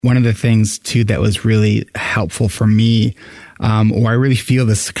One of the things too that was really helpful for me, or I really feel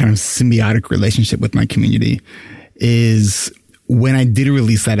this kind of symbiotic relationship with my community, is when I did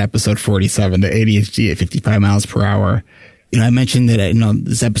release that episode 47, the ADHD at 55 miles per hour. I mentioned that,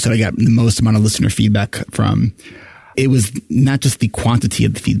 this episode I got the most amount of listener feedback from. It was not just the quantity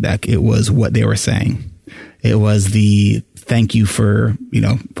of the feedback. It was what they were saying. It was the thank you for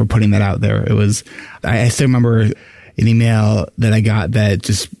putting that out there. It was, I still remember an email that I got that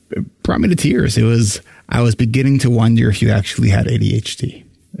just brought me to tears. I was beginning to wonder if you actually had ADHD.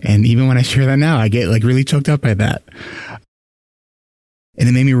 And even when I share that now, I get really choked up by that. And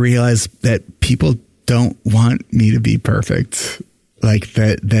it made me realize that people don't want me to be perfect.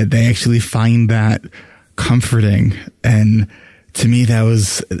 That they actually find that comforting. And to me, I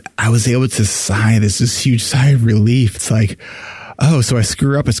was able to sigh this huge sigh of relief. It's like, oh, so I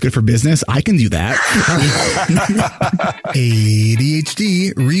screw up. It's good for business. I can do that.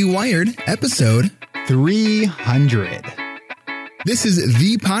 ADHD reWired, episode 300. This is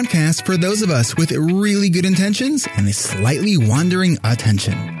the podcast for those of us with really good intentions and a slightly wandering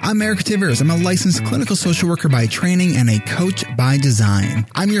attention. I'm Eric Tivers. I'm a licensed clinical social worker by training and a coach by design.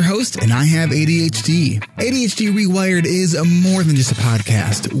 I'm your host, and I have ADHD. ADHD reWired is more than just a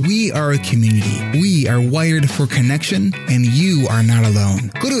podcast. We are a community. We are wired for connection, and you are not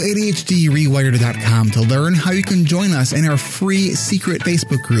alone. Go to ADHDrewired.com to learn how you can join us in our free secret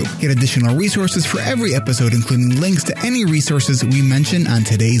Facebook group. Get additional resources for every episode, including links to any resources we mention on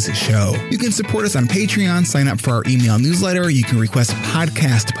today's show. You can support us on Patreon, sign up for our email newsletter. You can request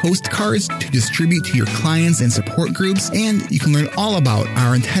podcast postcards to distribute to your clients and support groups, and you can learn all about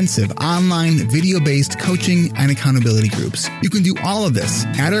our intensive online video-based coaching and accountability groups. You can do all of this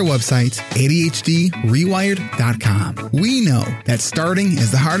at our website, ADHDrewired.com. We know that starting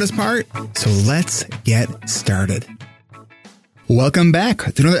is the hardest part, so let's get started. Welcome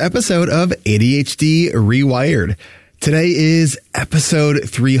back to another episode of ADHD reWired. Today is episode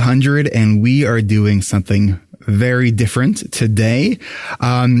 300, and we are doing something very different today.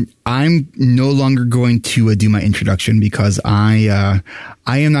 I'm no longer going to do my introduction because I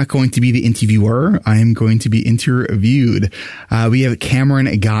am not going to be the interviewer. I am going to be interviewed. We have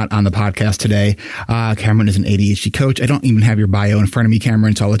Cameron Gott on the podcast today. Cameron is an ADHD coach. I don't even have your bio in front of me,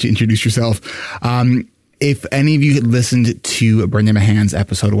 Cameron, so I'll let you introduce yourself. If any of you had listened to Brendan Mahan's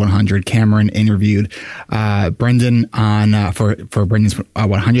episode 100, Cameron interviewed Brendan on for Brendan's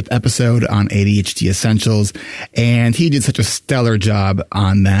 100th episode on ADHD Essentials, and he did such a stellar job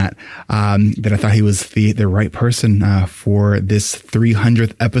on that that I thought he was the right person for this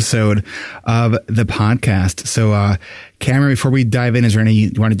 300th episode of the podcast. So, Cameron, before we dive in, is there any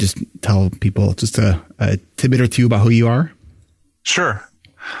you want to just tell people just a tidbit or two about who you are? Sure.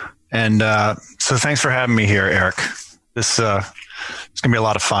 And so thanks for having me here, Eric. This it's going to be a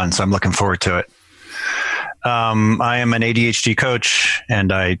lot of fun, so I'm looking forward to it. I am an ADHD coach,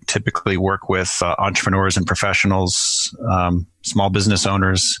 and I typically work with entrepreneurs and professionals, small business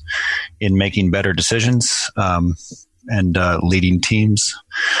owners, in making better decisions and leading teams.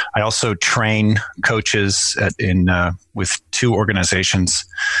 I also train coaches with 2 organizations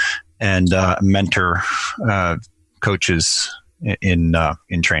and mentor coaches in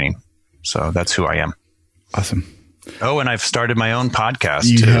training. So that's who I am. Awesome. Oh, and I've started my own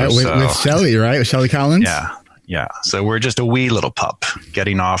podcast with Shelly, right? With Shelly Collins? Yeah. So we're just a wee little pup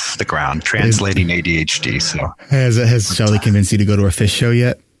getting off the ground, translating ADHD. So has Shelly convinced you to go to a fish show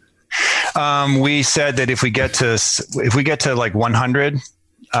yet? We said that if we get to like 100,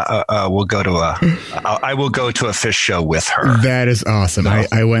 we'll go to I will go to a fish show with her. That is awesome. So,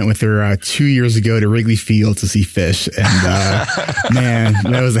 I went with her 2 years ago to Wrigley Field to see fish, and man,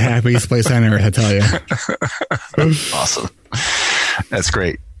 that was the happiest place on earth, I tell you. Awesome. That's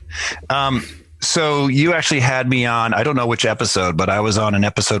great. So you actually had me on, I don't know which episode, but I was on an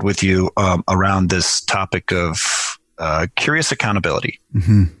episode with you around this topic of curious accountability.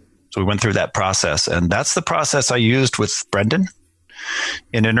 Mm-hmm. So we went through that process, and that's the process I used with Brendan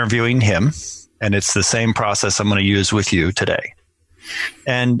in interviewing him, and it's the same process I'm going to use with you today.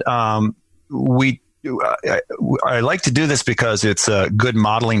 And I like to do this because it's good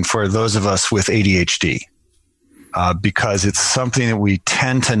modeling for those of us with ADHD, because it's something that we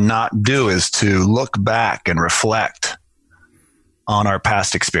tend to not do, is to look back and reflect on our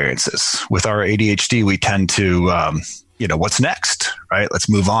past experiences. With our ADHD, we tend to, what's next, right? Let's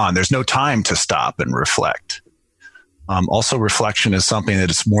move on. There's no time to stop and reflect. Also, reflection is something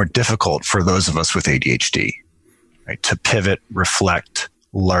that is more difficult for those of us with ADHD, right? To pivot, reflect,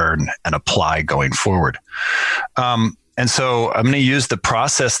 learn, and apply going forward. And so I'm going to use the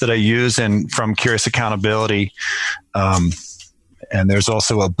process that I use from Curious Accountability And there's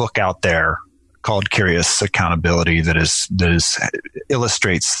also a book out there called Curious Accountability that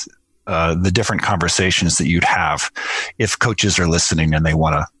illustrates the different conversations that you'd have if coaches are listening and they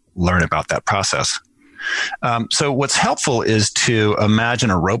want to learn about that process. So what's helpful is to imagine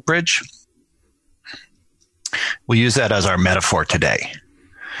a rope bridge. We'll use that as our metaphor today.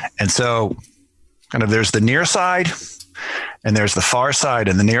 And so kind of there's the near side and there's the far side,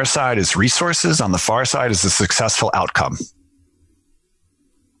 and the near side is resources. On the far side is the successful outcome.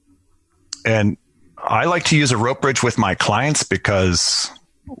 And I like to use a rope bridge with my clients because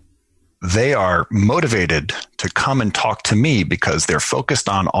they are motivated to come and talk to me because they're focused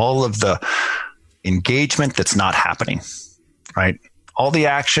on all of the engagement that's not happening, right? All the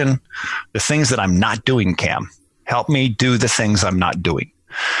action, the things that I'm not doing, Cam. Help me do the things I'm not doing.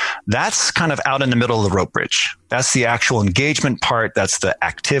 That's kind of out in the middle of the rope bridge. That's the actual engagement part. That's the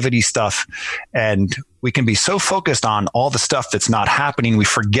activity stuff. And we can be so focused on all the stuff that's not happening, we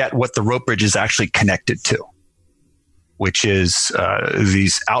forget what the rope bridge is actually connected to, which is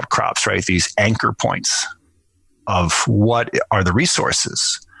these outcrops, right? These anchor points of what are the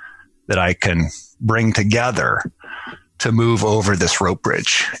resources that I can bring together to move over this rope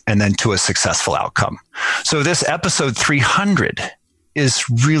bridge and then to a successful outcome. So this episode 300 is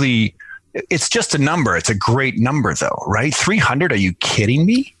really, it's just a number. It's a great number though, right? 300, are you kidding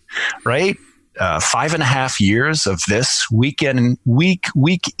me? Right? 5.5 years of this week in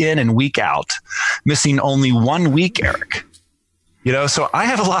and week out, missing only 1 week, Eric. You know, so I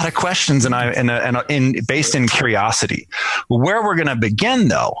have a lot of questions and based in curiosity. Where we're going to begin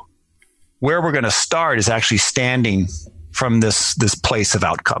though, where we're going to start is actually standing from this place of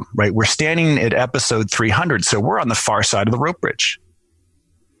outcome, right? We're standing at episode 300. So we're on the far side of the rope bridge,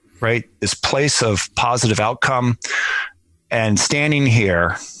 right? This place of positive outcome, and standing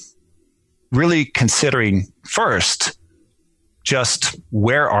here, really considering first, just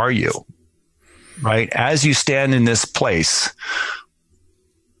where are you, right? As you stand in this place,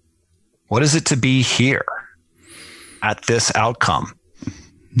 what is it to be here at this outcome,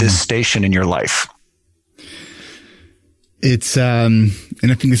 this station in your life? It's, and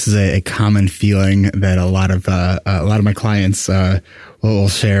I think this is a common feeling that a lot of my clients, will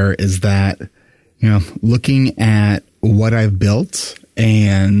share, is that, you know, looking at what I've built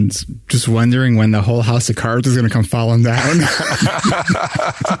and just wondering when the whole house of cards is going to come falling down.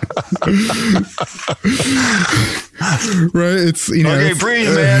 Right. It's, you know, okay,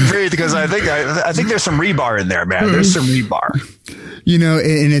 breathe, man, breathe. Because I think there's some rebar in there, man. There's some rebar, you know,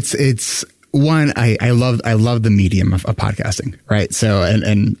 and it's one, I love the medium of podcasting. Right. So,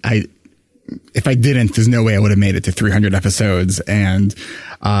 and if I didn't, there's no way I would have made it to 300 episodes and,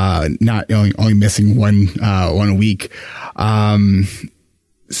 not only missing one week.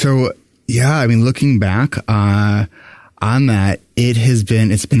 So yeah, I mean, looking back, on that,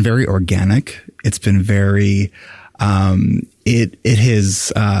 it's been very organic. It's been very, it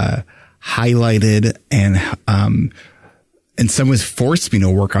has, highlighted and, in some ways forced me to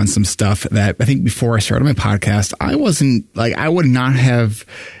work on some stuff that I think before I started my podcast, I would not have,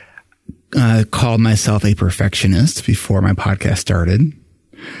 called myself a perfectionist before my podcast started.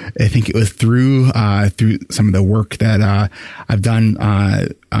 I think it was through some of the work that I've done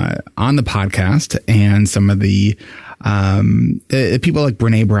on the podcast, and some of the people like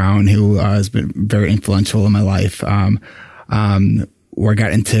Brene Brown, who has been very influential in my life, where I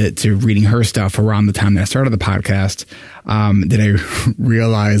got into reading her stuff around the time that I started the podcast, that I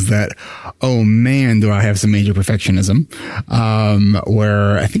realized that, oh man, do I have some major perfectionism,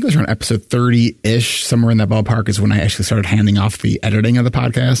 where I think it was around episode 30-ish, somewhere in that ballpark, is when I actually started handing off the editing of the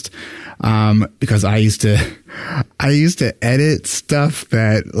podcast. Because I used to edit stuff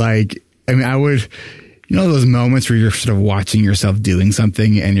that, like, I mean, I would, you know, those moments where you're sort of watching yourself doing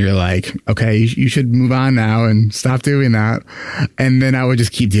something and you're like, okay, you should move on now and stop doing that. And then I would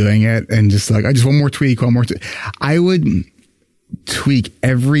just keep doing it and just like, I just one more tweak. I would tweak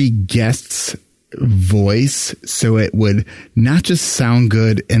every guest's voice so it would not just sound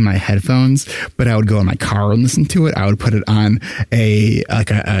good in my headphones, but I would go in my car and listen to it. I would put it on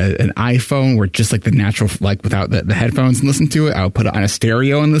an iPhone where just like the natural, like without the headphones, and listen to it. I would put it on a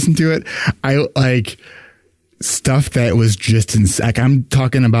stereo and listen to it. I like stuff that was just like, I'm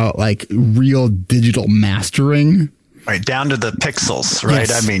talking about like real digital mastering. Right, down to the pixels, right?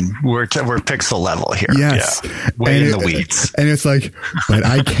 Yes. I mean, we're pixel level here. Yes. Yeah. Way in the weeds. And it's like, but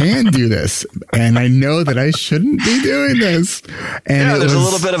I can do this. And I know that I shouldn't be doing this. And yeah, there's a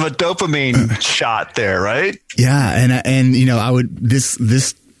little bit of a dopamine shot there, right? Yeah. And you know,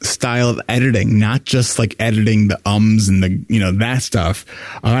 this style of editing, not just like editing the ums and the, that stuff.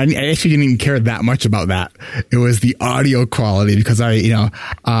 I actually didn't even care that much about that. It was the audio quality because I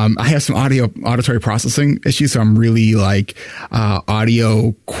have some auditory processing issues. So I'm really like,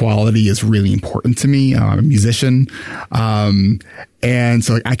 audio quality is really important to me. I'm a musician. And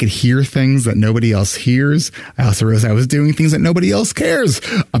so I could hear things that nobody else hears. I also realized I was doing things that nobody else cares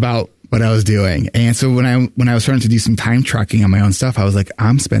about what I was doing. And so when I was starting to do some time tracking on my own stuff, I was like,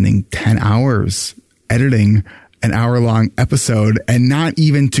 I'm spending 10 hours editing an hour-long episode and not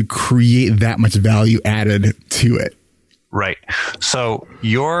even to create that much value added to it. Right. So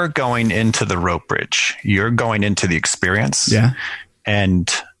you're going into the rope bridge. You're going into the experience. Yeah.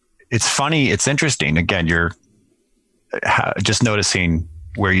 And it's funny. It's interesting. Again, you're just noticing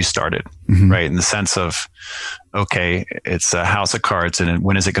where you started, right? In the sense of, okay, it's a house of cards, and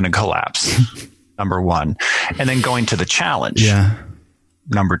when is it going to collapse? Number one. And then going to the challenge. Yeah.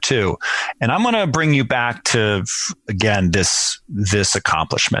 Number two. And I'm going to bring you back to, again, this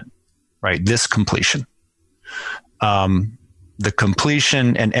accomplishment, right? This completion. The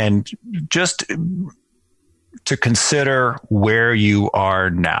completion and just to consider where you are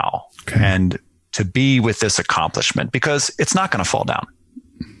now, and to be with this accomplishment, because it's not going to fall down.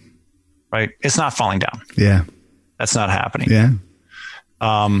 Right? It's not falling down. Yeah. That's not happening. Yeah.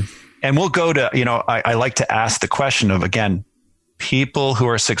 And we'll go to, I like to ask the question of, again, people who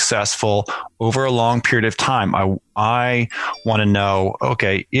are successful over a long period of time. I want to know,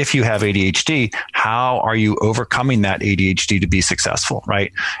 okay, if you have ADHD, how are you overcoming that ADHD to be successful?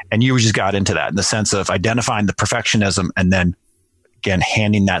 Right. And you just got into that in the sense of identifying the perfectionism and then, again,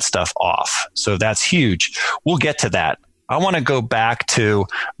 handing that stuff off. So that's huge. We'll get to that. I want to go back to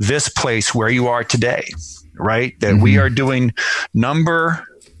this place where you are today, right? That we are doing number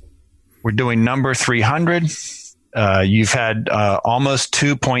 300. You've had almost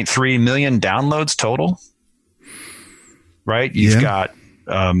 2.3 million downloads total, right? You've got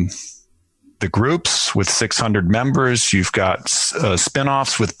the groups with 600 members. You've got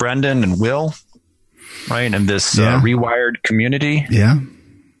Spinoffs with Brendan and Will, right? And this reWired community. Yeah.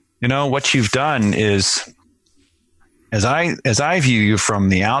 What you've done is, as I view you from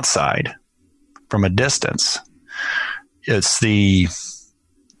the outside, from a distance, it's the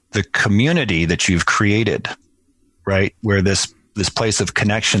community that you've created, right? Where this place of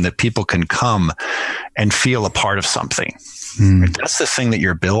connection that people can come and feel a part of something. Right? That's the thing that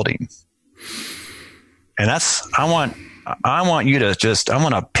you're building. And I want you to I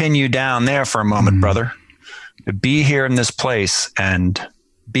want to pin you down there for a moment, brother, to be here in this place and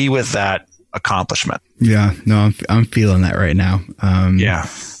be with that accomplishment. Yeah, no, I'm feeling that right now.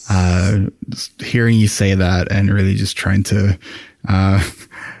 Just hearing you say that and really just trying to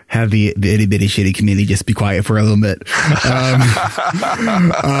have the itty bitty shitty community just be quiet for a little bit.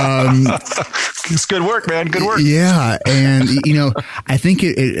 It's good work, man. Good work. Yeah, and I think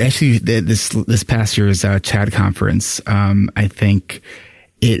it actually this past year's CHAD conference, I think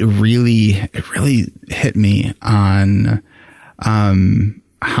it really hit me on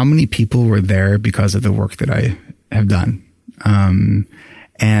how many people were there because of the work that I have done. And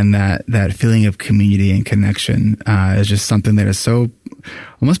that feeling of community and connection, is just something that is so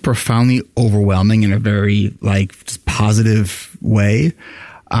almost profoundly overwhelming in a very just positive way.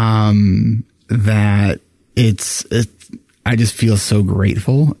 That I just feel so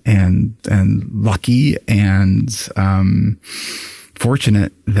grateful and lucky and,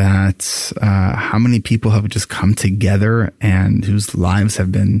 fortunate that how many people have just come together and whose lives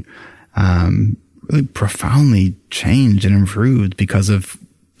have been really profoundly changed and improved because of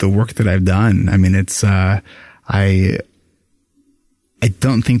the work that I've done. I mean, it's I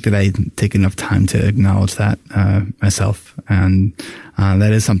don't think that I take enough time to acknowledge that myself, and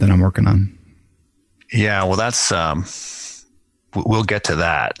that is something I'm working on. Yeah, well, that's we'll get to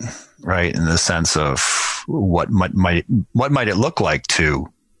that, right? In the sense of what might it look like to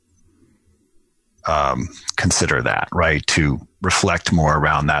consider that, right? To reflect more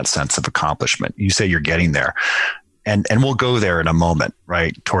around that sense of accomplishment. You say you're getting there, and we'll go there in a moment,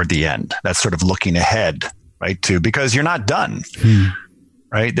 right? Toward the end. That's sort of looking ahead, right? Because you're not done,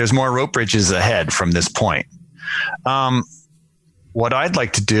 right? There's more rope bridges ahead from this point. What I'd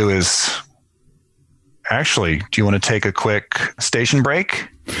like to do is, actually, do you want to take a quick station break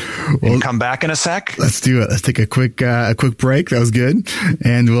and come back in a sec? Let's do it. Let's take a quick break. That was good.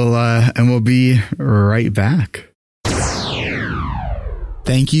 And we'll be right back.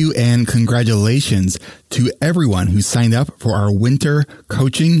 Thank you and congratulations to everyone who signed up for our winter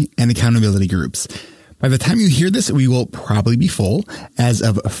coaching and accountability groups. By the time you hear this, we will probably be full. As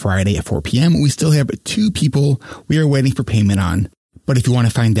of Friday at 4 p.m., we still have 2 people we are waiting for payment on. But if you want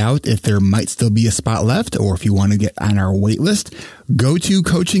to find out if there might still be a spot left, or if you want to get on our wait list, go to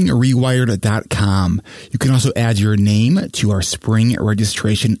coachingrewired.com. You can also add your name to our spring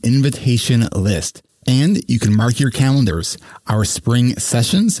registration invitation list. And you can mark your calendars. Our spring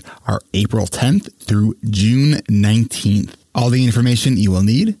sessions are April 10th through June 19th. All the information you will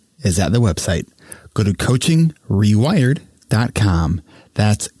need is at the website. Go to coachingrewired.com.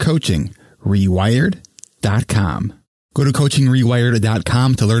 That's coachingrewired.com. Go to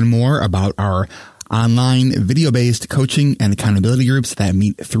coachingrewired.com to learn more about our online video-based coaching and accountability groups that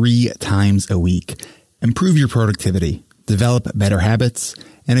meet 3 times a week. Improve your productivity, develop better habits,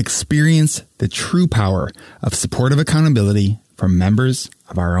 and experience the true power of supportive accountability from members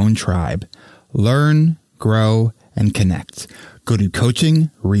of our own tribe. Learn, grow, and connect. Go to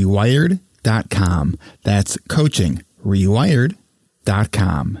coachingrewired.com. That's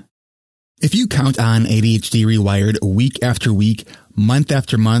coachingrewired.com. If you count on ADHD Rewired week after week, month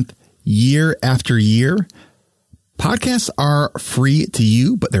after month, year after year, podcasts are free to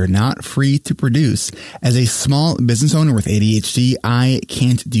you, but they're not free to produce. As a small business owner with ADHD, I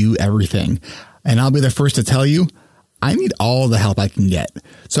can't do everything. And I'll be the first to tell you, I need all the help I can get.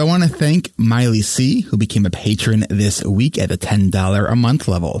 So I want to thank Miley C., who became a patron this week at the $10 a month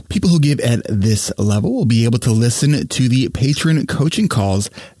level. People who give at this level will be able to listen to the patron coaching calls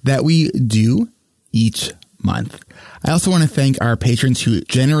that we do each month. I also want to thank our patrons who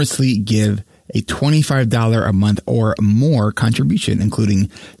generously give a $25 a month or more contribution, including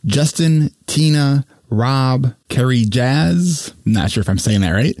Justin, Tina, Rob, Kerry Jazz, not sure if I'm saying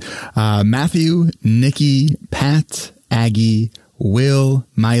that right, Matthew, Nikki, Pat, Aggie, Will,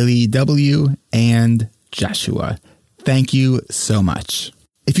 Miley W, and Joshua. Thank you so much.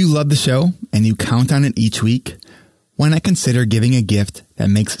 If you love the show and you count on it each week, why not consider giving a gift that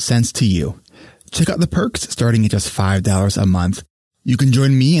makes sense to you? Check out the perks starting at just $5 a month. You can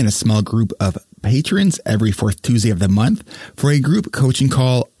join me and a small group of patrons every 4th Tuesday of the month for a group coaching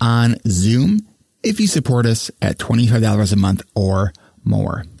call on Zoom if you support us at $25 a month or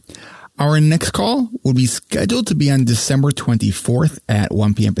more. Our next call will be scheduled to be on December 24th at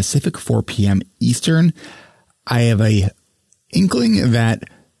 1 p.m. Pacific, 4 p.m. Eastern. I have a inkling that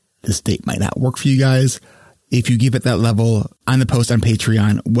this date might not work for you guys. If you give it that level on the post on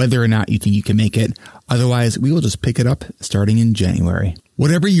Patreon, whether or not you think you can make it. Otherwise, we will just pick it up starting in January.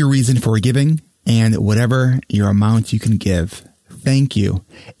 Whatever your reason for giving and whatever your amount you can give, thank you.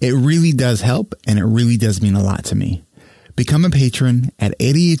 It really does help, and it really does mean a lot to me. Become a patron at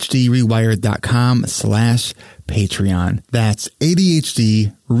ADHDrewired.com/Patreon. That's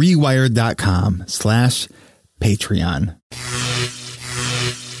ADHDrewired.com/Patreon.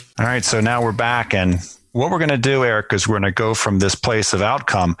 All right, so now we're back, and what we're going to do, Eric, is we're going to go from this place of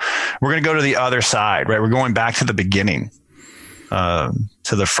outcome. We're going to go to the other side, right? We're going back to the beginning, to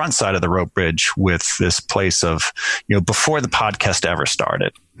the front side of the rope bridge with this place of, before the podcast ever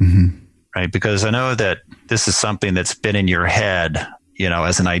started, right? Because I know that this is something that's been in your head,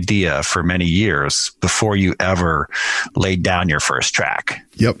 as an idea for many years before you ever laid down your first track.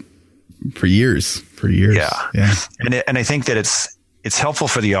 Yep. For years. Yeah. And I think that it's helpful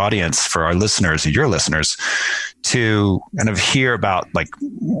for the audience, for our listeners and your listeners, to kind of hear about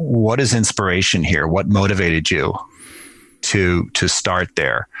what is inspiration here? What motivated you to start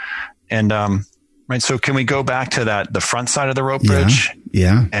there? And, right. So can we go back to the front side of the rope bridge?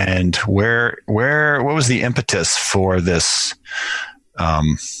 Yeah. And what was the impetus for this,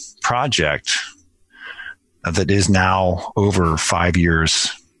 project that is now over 5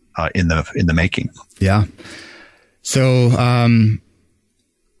 years, in the making? Yeah. So,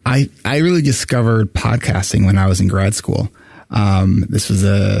 I really discovered podcasting when I was in grad school. This was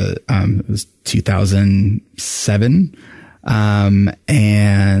it was 2007.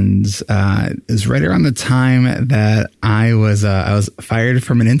 And it was right around the time that I was fired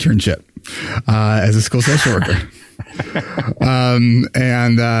from an internship, as a school social worker.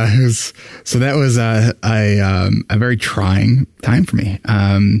 So that was a very trying time for me.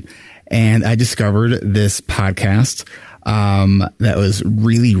 And I discovered this podcast that was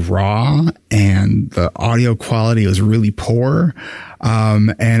really raw, and the audio quality was really poor.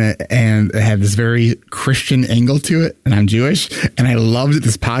 And it had this very Christian angle to it, and I'm Jewish, and I loved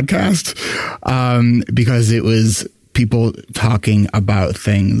this podcast, because it was people talking about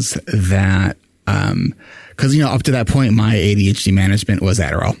things that, cause up to that point, my ADHD management was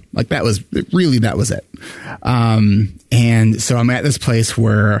Adderall. That was it. And so I'm at this place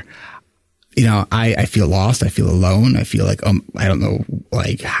where, I feel lost. I feel alone. I feel like, I don't know,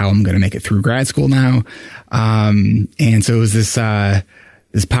 how I'm going to make it through grad school now. And so it was this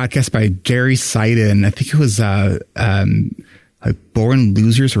podcast by Jerry Seiden. I think it was, like Born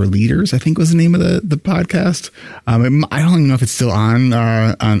Losers or Leaders, I think was the name of the podcast. I don't even know if it's still on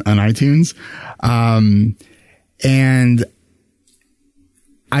iTunes. And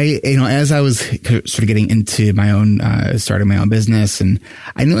as I was sort of getting into my own, starting my own business, and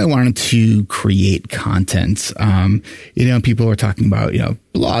I knew I wanted to create content. People were talking about,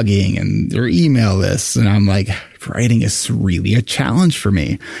 blogging and their email lists. And I'm like, writing is really a challenge for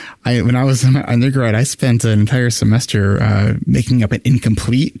me. When I was in my undergrad, I spent an entire semester, making up an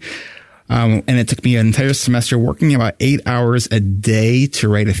incomplete. And it took me an entire semester working about 8 hours a day to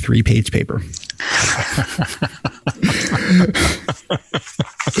write a 3-page paper.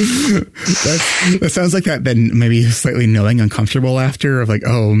 That sounds like that maybe slightly knowing uncomfortable after of like,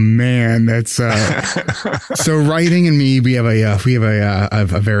 oh man, that's so writing and me, we have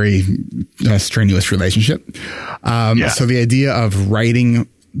a very strenuous relationship. So the idea of writing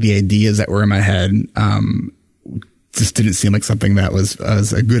the ideas that were in my head just didn't seem like something that was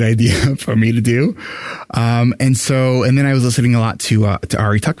a good idea for me to do. And then I was listening a lot to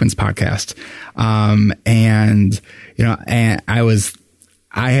Ari Tuckman's podcast.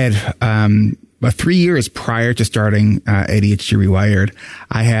 I had, about 3 years prior to starting, ADHD reWired,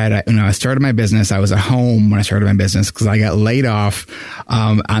 I started my business. I was at home when I started my business because I got laid off,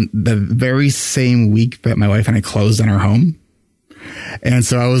 on the very same week that my wife and I closed on our home. And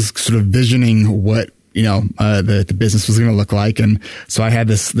so I was sort of visioning what, the business was going to look like. And so I had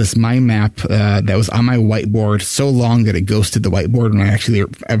this mind map, that was on my whiteboard so long that it ghosted the whiteboard and I actually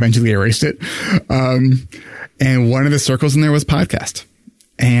eventually erased it. And one of the circles in there was podcast.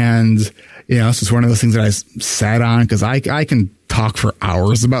 And, so it's one of those things that I sat on because I can talk for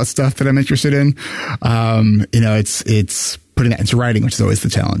hours about stuff that I'm interested in. It's putting that into writing, which is always the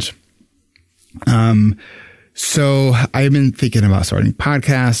challenge. So I've been thinking about starting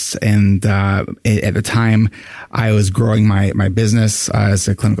podcasts, and at the time I was growing my business as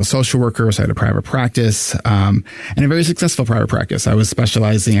a clinical social worker. So I had a private practice, and a very successful private practice. I was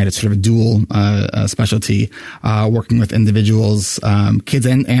specializing at a sort of a dual specialty, working with individuals, kids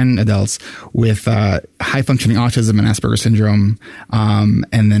and adults with high functioning autism and Asperger's syndrome,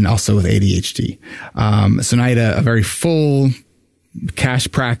 and then also with ADHD. So now I had a very full cash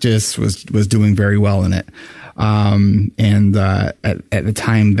practice, was doing very well in it. At the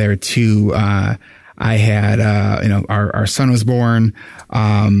time there too, I had, our son was born,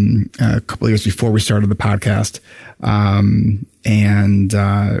 a couple of years before we started the podcast.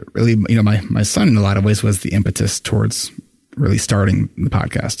 Really, my son in a lot of ways was the impetus towards really starting the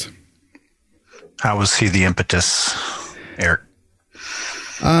podcast. How was he the impetus, Eric?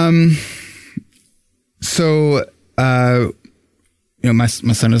 My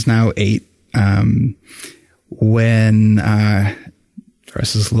son is now 8. The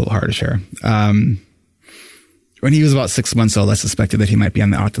rest is a little hard to share. When he was about 6 months old, I suspected that he might be on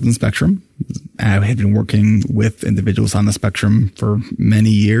the autism spectrum. I had been working with individuals on the spectrum for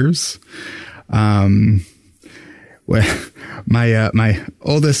many years. My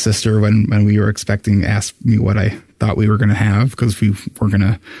oldest sister, when we were expecting, asked me what I thought we were going to have because we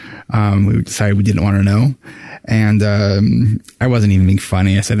decided we didn't want to know. And I wasn't even being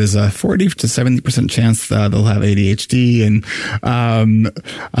funny. I said there's a 40 to 70% chance that they'll have ADHD, and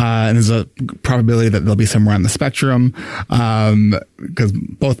there's a probability that they'll be somewhere on the spectrum, because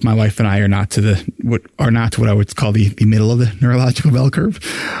both my wife and I are not to what I would call the middle of the neurological bell curve.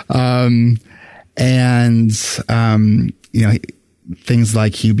 Things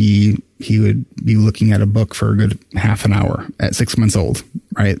like he would be looking at a book for a good half an hour at 6 months old,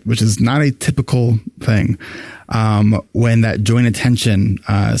 right? Which is not a typical thing. When that joint attention,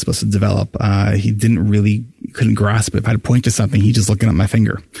 is supposed to develop, he couldn't grasp it. If I'd point to something, he's just looking at my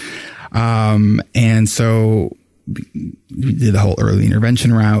finger. And so we did the whole early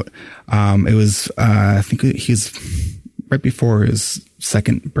intervention route. It was, I think he was right before his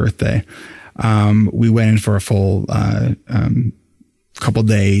second birthday. We went in for a full, couple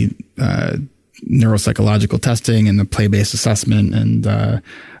day, neuropsychological testing and the play-based assessment, and,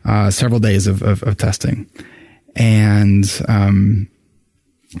 several days of testing. And,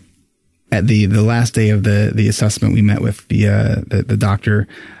 at the last day of the assessment, we met with the doctor,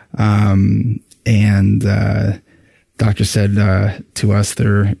 doctor said, to us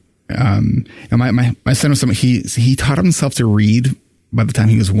my son was someone, he taught himself to read by the time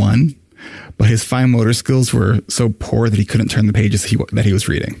he was 1. But his fine motor skills were so poor that he couldn't turn the pages that he was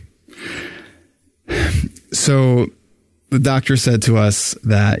reading. So the doctor said to us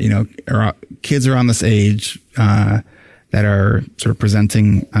that, kids around this age, that are sort of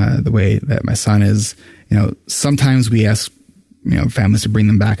presenting, the way that my son is, sometimes we ask, families to bring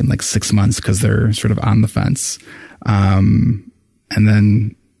them back in like 6 months because they're sort of on the fence. And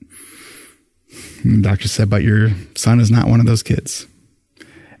then the doctor said, but your son is not one of those kids.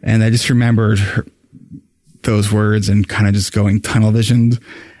 And I just remembered those words and kind of just going tunnel visioned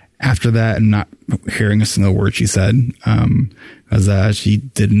after that and not hearing a single word she said, because she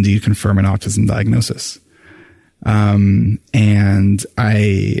did indeed confirm an autism diagnosis. And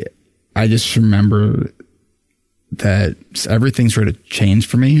I just remember that everything sort of changed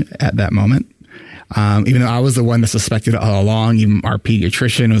for me at that moment. Even though I was the one that suspected it all along, even our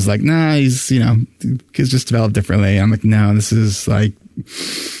pediatrician was like, nah, he's, kids just develop differently. I'm like, no, this isn't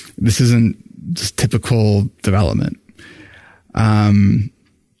just typical development.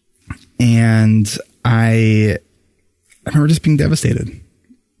 And I remember just being devastated.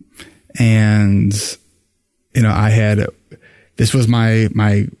 And, this was my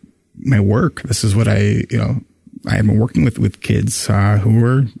work. This is what I had been working with kids, who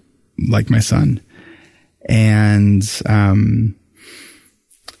were like my son. And,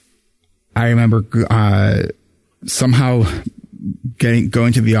 I remember, somehow going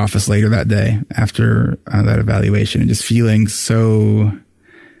to the office later that day after that evaluation and just feeling so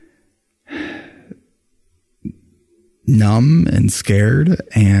numb and scared.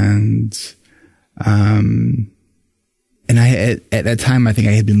 And I, at that time, I think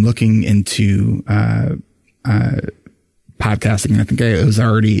I had been looking into, podcasting. And I think I was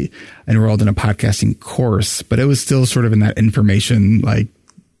already enrolled in a podcasting course, but it was still sort of in that information,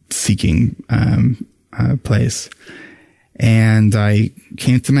 seeking, place. And I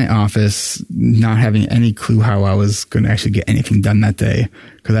came to my office not having any clue how I was going to actually get anything done that day.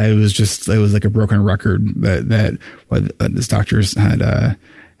 Cause it was like a broken record that what this doctors had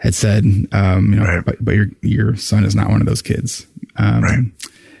said, right. but your son is not one of those kids. Right.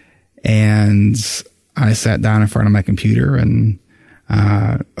 And I sat down in front of my computer and,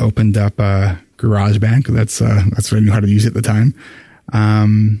 opened up a GarageBand. Cause that's what I knew how to use at the time.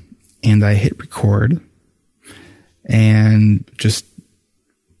 And I hit record and just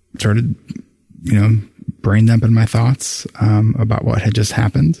started, brain dumping my thoughts, about what had just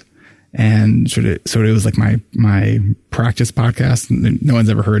happened. And so it was like my practice podcast. No one's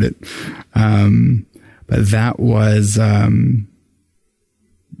ever heard it. But that was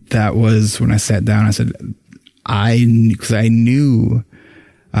when I sat down, I said, because I knew,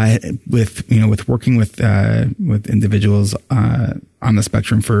 with working with individuals, on the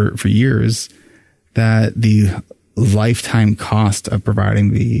spectrum for years, that the lifetime cost of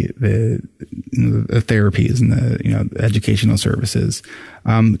providing the therapies and the educational services,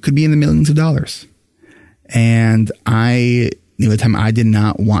 could be in the millions of dollars. And at the time I did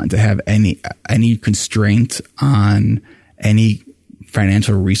not want to have any constraint on any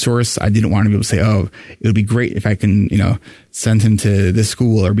financial resource. I didn't want to be able to say, oh, it would be great if I can, send him to this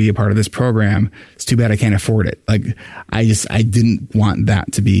school or be a part of this program. It's too bad I can't afford it. I didn't want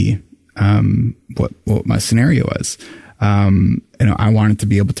that to be, what my scenario was. I wanted to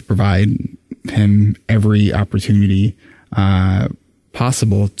be able to provide him every opportunity,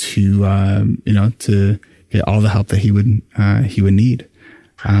 possible to get all the help that he would need.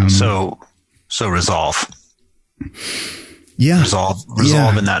 So resolve. Yeah.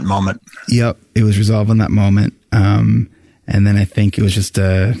 Resolve in that moment. Yep. It was resolved in that moment. And then I think it was just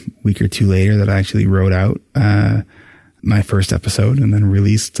a week or two later that I actually wrote out, my first episode and then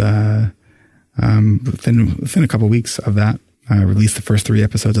released, within a couple of weeks of that, I released the first 3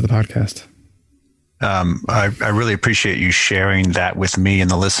 episodes of the podcast. I really appreciate you sharing that with me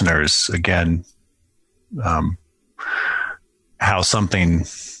and the listeners again. How something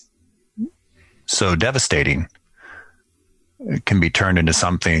so devastating can be turned into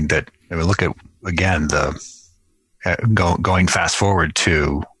something that, look at again, going fast forward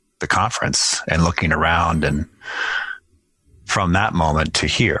to the conference and looking around, and from that moment to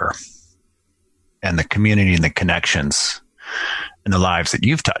here, and the community and the connections and the lives that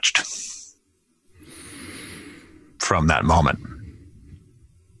you've touched from that moment.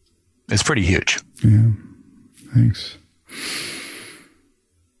 It's pretty huge. Yeah. Thanks.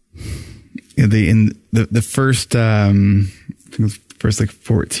 Yeah, the first, I think the first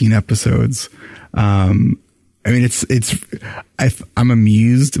 14 episodes. I'm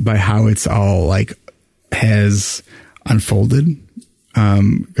amused by how it's all has unfolded.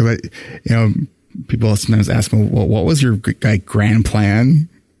 Cause people sometimes ask me, well, what was your grand plan?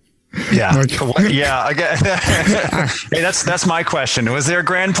 Yeah. Yeah. Hey, that's my question. Was there a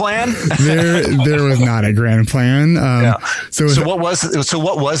grand plan? There was not a grand plan. Yeah. So what was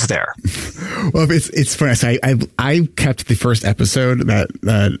there? Well, it's funny. So I kept the first episode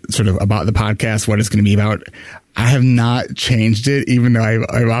that sort of about the podcast, what it's going to be about. I have not changed it, even though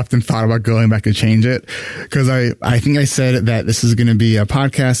I've often thought about going back to change it. Because I think I said that this is going to be a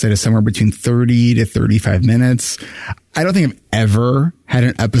podcast that is somewhere between 30 to 35 minutes. I don't think I've ever had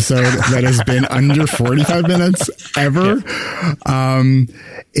an episode that has been under 45 minutes ever.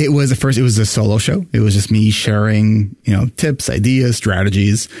 It was a solo show. It was just me sharing, tips, ideas,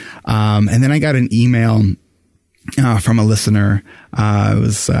 strategies. And then I got an email from a listener. It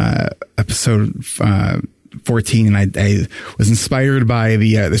was episode 14, and I was inspired by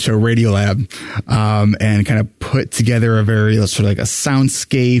the show Radiolab, and kind of put together a very sort of like a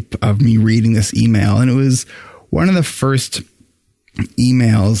soundscape of me reading this email. And it was one of the first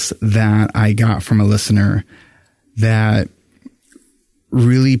emails that I got from a listener that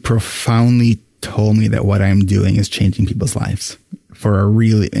really profoundly told me that what I'm doing is changing people's lives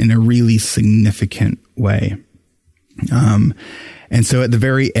in a really significant way. And so at the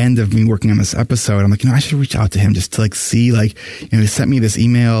very end of me working on this episode, I'm like, I should reach out to him just to see, he sent me this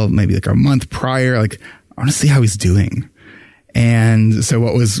email maybe like a month prior. I want to see how he's doing. And so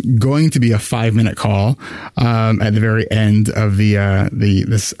what was going to be a 5-minute call, at the very end of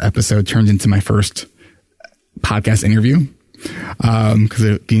this episode turned into my first podcast interview. Cause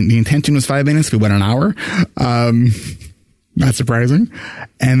the intention was 5 minutes. We went an hour. Not surprising.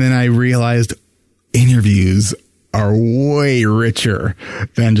 And then I realized interviews are way richer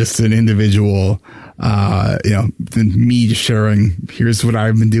than just an individual, than me just sharing, here's what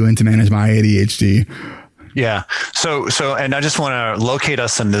I've been doing to manage my ADHD. Yeah. So, and I just want to locate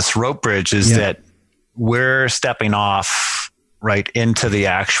us in this rope bridge is that we're stepping off right into the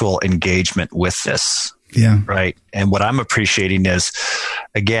actual engagement with this. Yeah. Right. And what I'm appreciating is,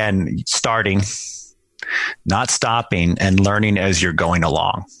 again, starting, not stopping, and learning as you're going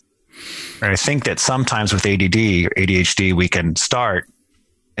along. And I think that sometimes with ADD or ADHD, we can start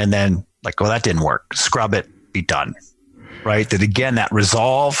and then that didn't work. Scrub it, be done. Right. That again, that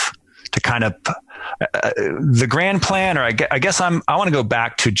resolve to kind of the grand plan, or I guess I want to go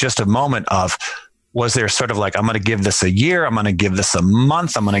back to just a moment of, was there sort of I'm going to give this a year? I'm going to give this a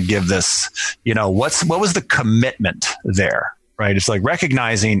month. I'm going to give this, what was the commitment there? Right. It's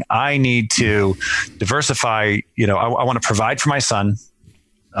recognizing I need to diversify, I want to provide for my son.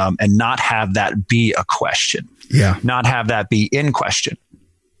 And not have that be a question. Yeah. Not have that be in question.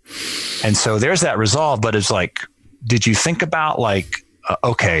 And so there's that resolve, but it's did you think about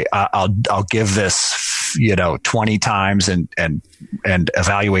okay, I'll give this, 20 times and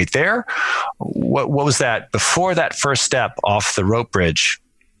evaluate there. What was that before that first step off the rope bridge?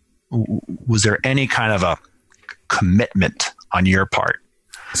 Was there any kind of a commitment on your part?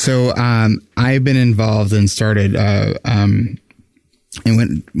 So, I've been involved and started, and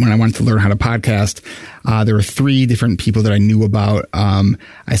when I wanted to learn how to podcast, there were 3 different people that I knew about.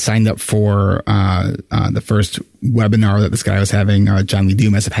 I signed up for the first webinar that this guy was having, John Lee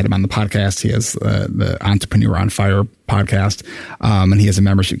Dumas. I've had him on the podcast. He has the Entrepreneur on Fire podcast, and he has a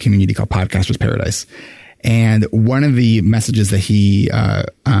membership community called Podcasters Paradise. And one of the messages that he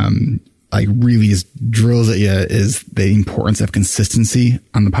really just drills at you is the importance of consistency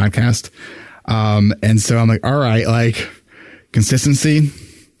on the podcast. And so I'm like, all right, consistency.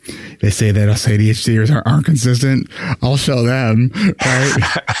 They say that us ADHDers aren't consistent. I'll show them, right?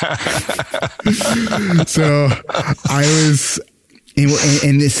 So I was,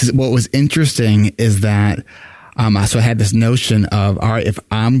 and this is what was interesting is that, so I had this notion of, all right, if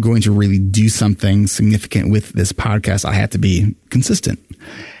I'm going to really do something significant with this podcast, I have to be consistent.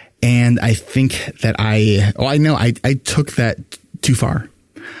 And I think that I took that too far.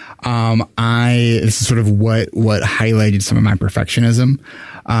 This is sort of what highlighted some of my perfectionism.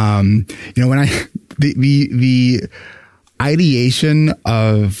 When the ideation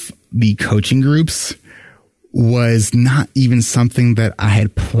of the coaching groups was not even something that I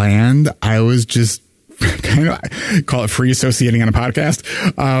had planned. I was just kind of call it free associating on a podcast.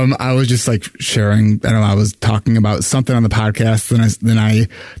 I was just sharing, I was talking about something on the podcast. Then I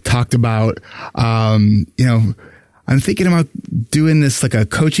talked about, I'm thinking about doing this a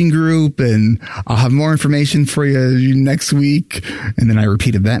coaching group, and I'll have more information for you next week. And then I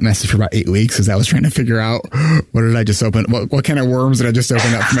repeated that message for about 8 weeks as I was trying to figure out what did I just open? What kind of worms did I just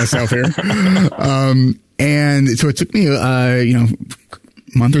open up for myself here? And so it took me, a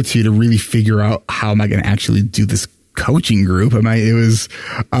month or 2 to really figure out how am I going to actually do this coaching group.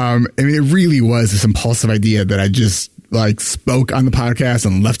 It really was this impulsive idea that I just spoke on the podcast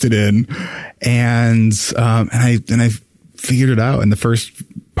and left it in. And I figured it out. And the first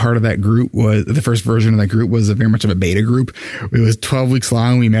part of that group the first version of that group was very much of a beta group. It was 12 weeks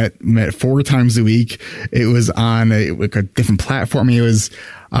long. We met 4 times a week. It was on a different platform. It was,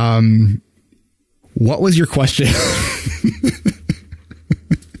 What was your question?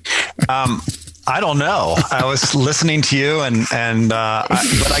 I don't know. I was listening to you but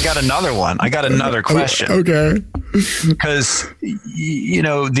I got another one. I got another question. Okay. Because,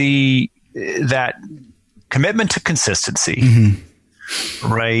 that commitment to consistency,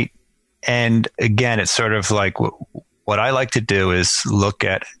 right? And again, it's sort of like what I like to do is look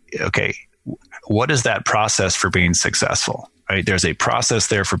at, okay, what is that process for being successful? Right? There's a process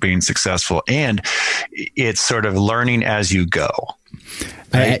there for being successful, and it's sort of learning as you go.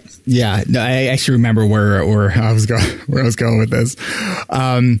 Right? I actually remember where I was going with this.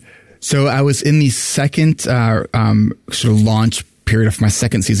 So I was in the second sort of launch period of my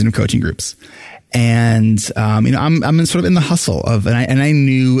second season of coaching groups. And, I'm sort of in the hustle of, and I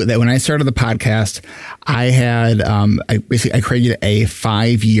knew that when I started the podcast, I had, I created a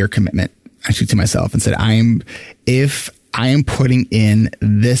 5-year commitment actually to myself and said, if I am putting in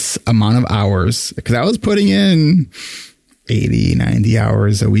this amount of hours, because I was putting in 80, 90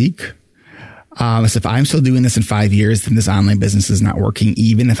 hours a week. So if I'm still doing this in 5 years, then this online business is not working,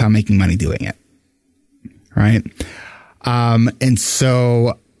 even if I'm making money doing it. Right. And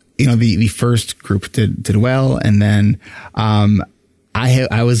so, the first group did well. And then,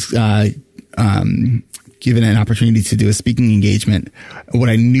 I was, given an opportunity to do a speaking engagement, what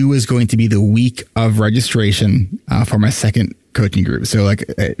I knew was going to be the week of registration, for my second coaching group. So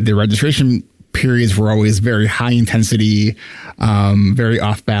the registration periods were always very high intensity, very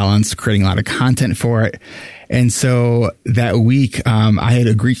off balance, creating a lot of content for it. And so that week, I had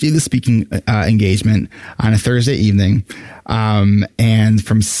agreed to do the speaking engagement on a Thursday evening. And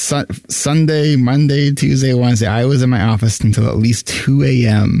from Sunday, Monday, Tuesday, Wednesday, I was in my office until at least 2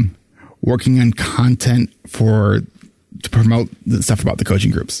 a.m. working on content to promote the stuff about the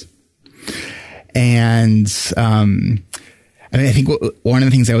coaching groups. And, I think one of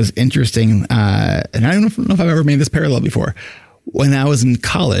the things that was interesting, and I don't know if I've ever made this parallel before. When I was in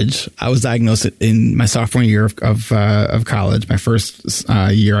college, I was diagnosed in my sophomore year of college. My first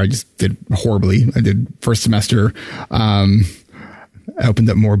year, I just did horribly. I did first semester. I opened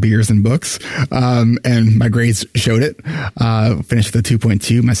up more beers than books, and my grades showed it. Finished with a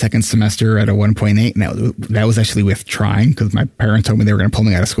 2.2. My second semester at a 1.8, and that was actually with trying, because my parents told me they were going to pull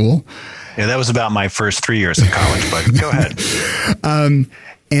me out of school. Yeah, that was about my first 3 years of college, but go ahead.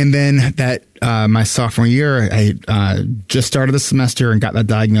 And then my sophomore year, I just started the semester and got that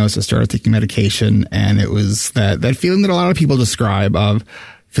diagnosis, started taking medication. And it was that feeling that a lot of people describe of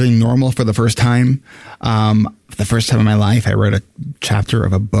feeling normal for the first time. For the first time in my life, I read a chapter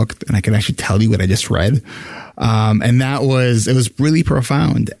of a book and I could actually tell you what I just read. And it was really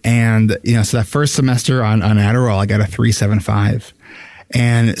profound. And, so that first semester on Adderall, I got a 3.75.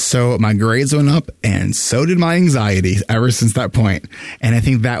 And so my grades went up, and so did my anxiety ever since that point. And I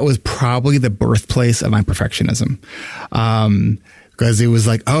think that was probably the birthplace of my perfectionism. Because it was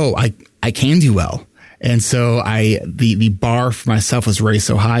like, oh, I can do well. And so the bar for myself was raised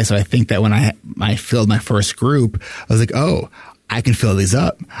so high. So I think that when I filled my first group, I was like, oh, I can fill these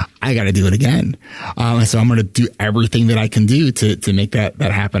up. I got to do it again. And so I'm going to do everything that I can do to make that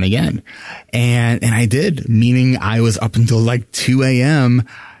happen again. And I did, meaning I was up until like 2 a.m.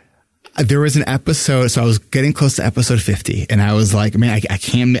 There was an episode. So I was getting close to episode 50, and I was like, man, I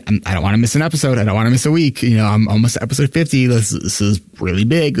don't want to miss an episode. I don't want to miss a week. I'm almost at episode 50. This is really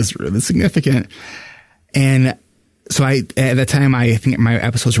big. This is really significant. And so at that time, I think my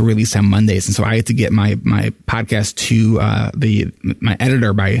episodes were released on Mondays. And so I had to get my podcast to my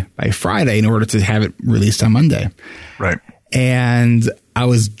editor by Friday in order to have it released on Monday. Right. And I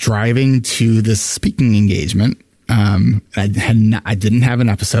was driving to this speaking engagement. I didn't have an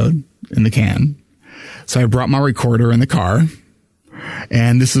episode in the can. So I brought my recorder in the car.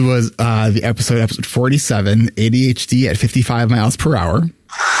 And this was the episode 47, ADHD at 55 miles per hour.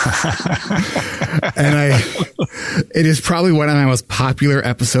 And it is probably one of my most popular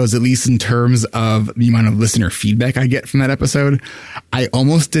episodes, at least in terms of the amount of listener feedback I get from that episode. I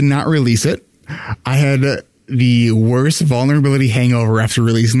almost did not release it. I had the worst vulnerability hangover after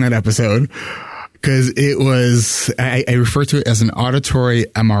releasing that episode, because it was, I refer to it as an auditory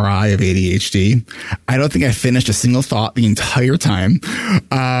MRI of ADHD. I don't think I finished a single thought the entire time.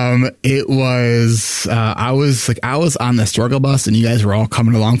 It was, I was on the struggle bus, and you guys were all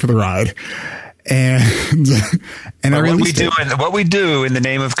coming along for the ride. And what we do in the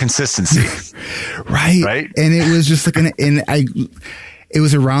name of consistency. Right. And it was just like, it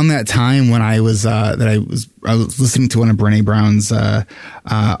was around that time when I was listening to one of Brené Brown's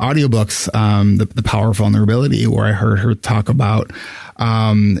audiobooks, The Power of Vulnerability, where I heard her talk about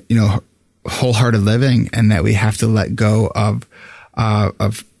wholehearted living, and that we have to let go of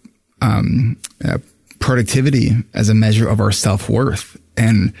productivity as a measure of our self-worth.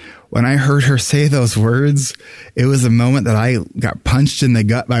 And when I heard her say those words, it was a moment that I got punched in the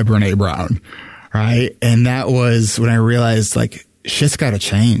gut by Brene Brown. Right. And that was when I realized, like, shit's got to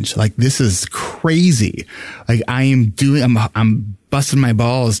change. Like, this is crazy. Like, I'm busting my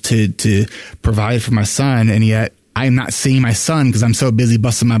balls to provide for my son. And yet I'm not seeing my son because I'm so busy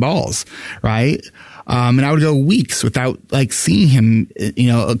busting my balls. Right. And I would go weeks without, like, seeing him,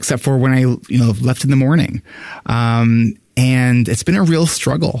 except for when I, left in the morning. And it's been a real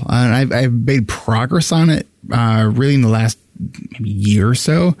struggle. And I've made progress on it, really in the last maybe year or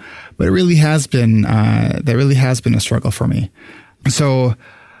so, but it really has been, that really has been a struggle for me. So,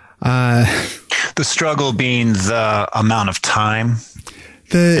 the struggle being the amount of time,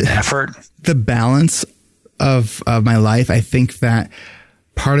 the effort, the balance of my life. I think that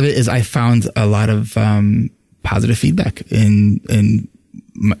part of it is I found a lot of positive feedback in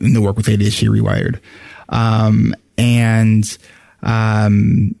the work with ADHD reWired,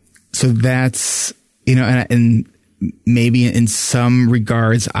 so that's and maybe in some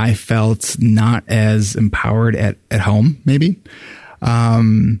regards I felt not as empowered at home, maybe,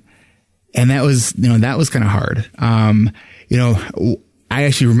 and that was kind of hard. I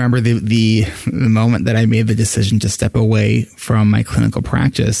actually remember the moment that I made the decision to step away from my clinical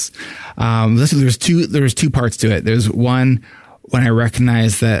practice. There's two parts to it. There's one when I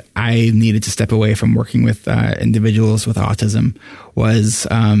recognized that I needed to step away from working with individuals with autism was,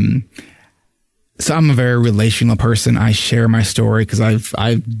 so I'm a very relational person. I share my story because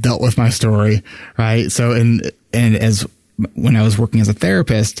I've dealt with my story, right? So when I was working as a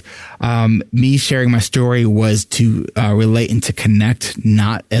therapist, me sharing my story was to relate and to connect,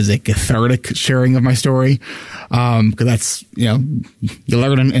 not as a cathartic sharing of my story, because that's you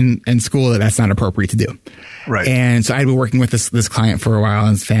learn in school that that's not appropriate to do. Right. And so I'd been working with this client for a while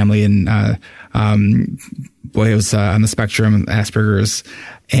and his family, and it was on the spectrum, Asperger's,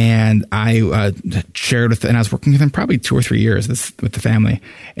 and I shared with, and I was working with him probably 2 or 3 years with the family,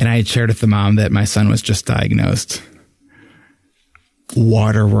 and I had shared with the mom that my son was just diagnosed.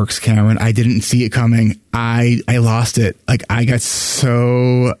 Waterworks, Cameron. I didn't see it coming. I lost it. Like, I got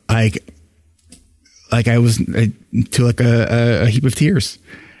so like I was to like a heap of tears.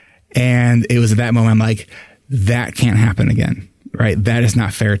 And it was at that moment I'm like, that can't happen again. Right. That is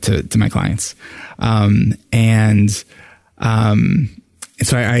not fair to my clients.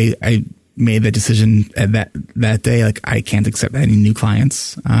 So I made the decision at that day, like, I can't accept any new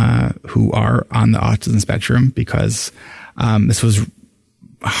clients, who are on the autism spectrum, because, this was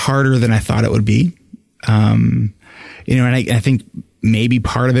harder than I thought it would be. And I think maybe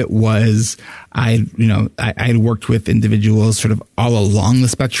part of it was I had worked with individuals sort of all along the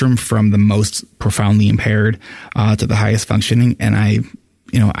spectrum, from the most profoundly impaired, to the highest functioning. And I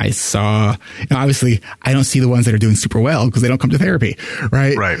saw, obviously I don't see the ones that are doing super well because they don't come to therapy.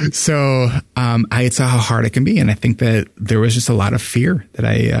 Right. Right. So, I saw how hard it can be. And I think that there was just a lot of fear that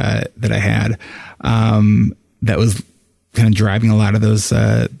I had, that was kind of driving a lot of those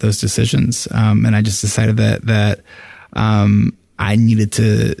decisions. And I just decided that I needed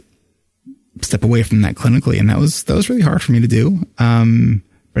to step away from that clinically. And that was really hard for me to do.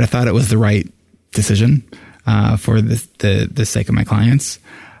 But I thought it was the right decision, for the sake of my clients.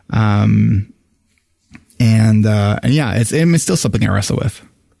 And yeah, it's still something I wrestle with.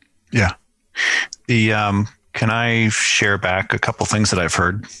 Yeah. Can I share back a couple things that I've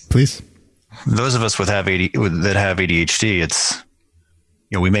heard? Please. Those of us that have ADHD, it's,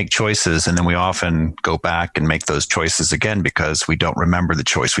 we make choices and then we often go back and make those choices again because we don't remember the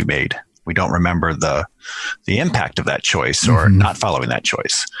choice we made. We don't remember the impact of that choice or not following that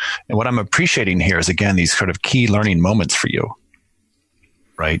choice. And what I'm appreciating here is, again, these sort of key learning moments for you,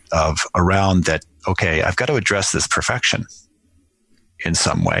 right? Around that, okay, I've got to address this perfection in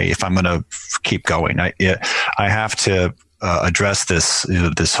some way. If I'm going to keep going, I have to address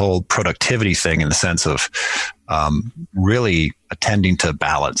this whole productivity thing in the sense of really attending to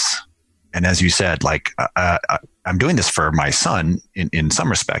balance. And as you said, like, I'm doing this for my son in some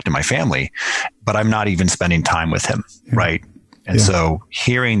respect, and my family, but I'm not even spending time with him. Yeah. Right. And so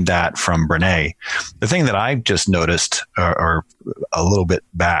hearing that from Brene, the thing that I've just noticed, or a little bit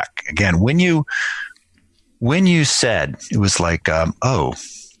back again, when you said, it was like, it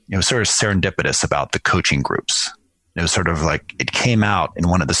was sort of serendipitous about the coaching groups. It was sort of like it came out in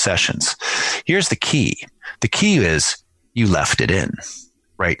one of the sessions. Here's the key. The key is you left it in,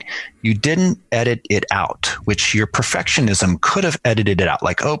 right? You didn't edit it out, which your perfectionism could have edited it out.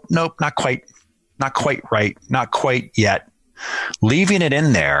 Like, oh, nope, not quite right, not quite yet. Leaving it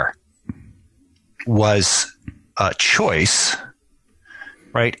in there was a choice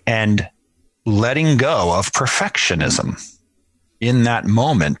right? And letting go of perfectionism in that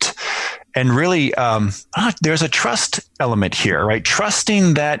moment. And really, there's a trust element here, right?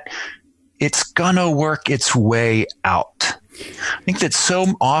 Trusting that it's going to work its way out. I think that so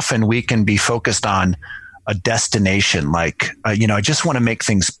often we can be focused on a destination, like, I just want to make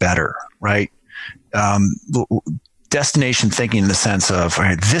things better, right? Destination thinking in the sense of, all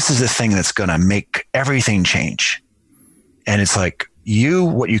right, this is the thing that's going to make everything change. And it's like,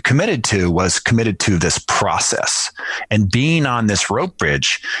 what you committed to was committed to this process and being on this rope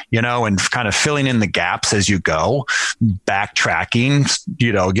bridge, and kind of filling in the gaps as you go, backtracking,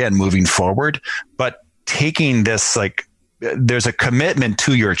 again, moving forward, but taking this, like, there's a commitment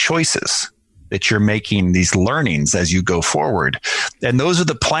to your choices that you're making these learnings as you go forward. And those are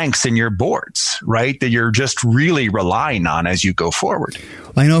the planks in your boards, right? That you're just really relying on as you go forward.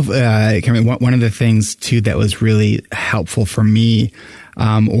 Well, I know, Cameron, one of the things too that was really helpful for me,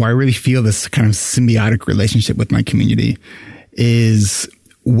 or I really feel this kind of symbiotic relationship with my community, is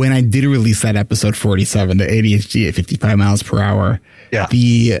when I did release that episode 47, the ADHD at 55 miles per hour. Yeah.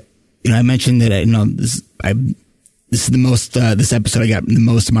 I mentioned that this is the most, this episode I got the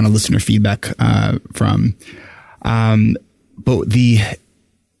most amount of listener feedback, from, but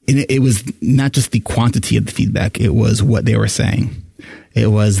it was not just the quantity of the feedback. It was what they were saying. It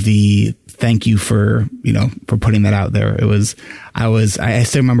was the thank you for putting that out there. I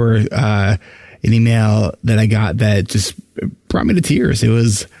still remember, an email that I got that just brought me to tears.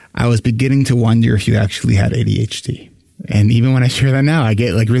 I was beginning to wonder if you actually had ADHD. And even when I share that now, I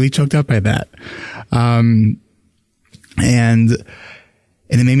get like really choked up by that. And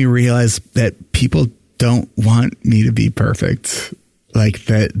it made me realize that people don't want me to be perfect. Like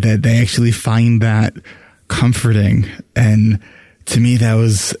that they actually find that comforting. And to me, I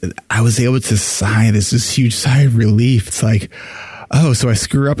was able to sigh this huge sigh of relief. It's like, oh, so I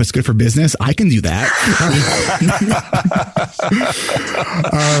screw up. It's good for business. I can do that.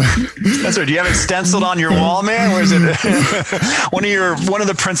 That's right. Do you have it stenciled on your wall, man? Or is it one of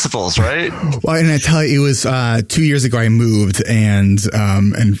the principles, right? Well, and I tell you, it was 2 years ago I moved, and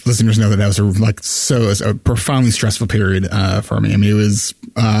listeners know that was a profoundly stressful period for me. I mean, it was.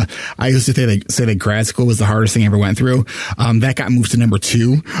 I used to say that grad school was the hardest thing I ever went through. That got moved to number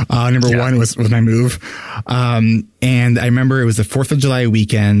 2. Number 1 was my move. And I remember it was the 4th of July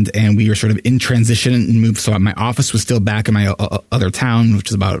weekend, and we were sort of in transition and moved. So my office was still back in my other town, which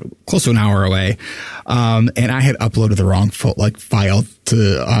is about close to an hour away. And I had uploaded the wrong file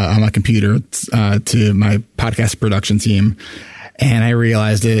to on my computer to my podcast production team, and I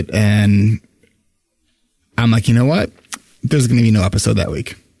realized it, and I'm like, you know what? There's going to be no episode that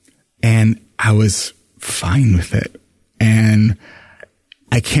week, and I was fine with it, and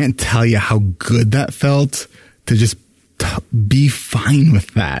I can't tell you how good that felt to just be fine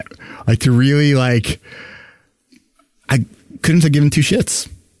with that. Like to really I couldn't have given 2 shits.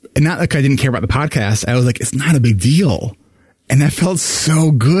 And not like I didn't care about the podcast. I was like, it's not a big deal. And that felt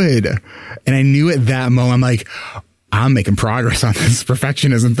so good. And I knew at that moment, I'm like, I'm making progress on this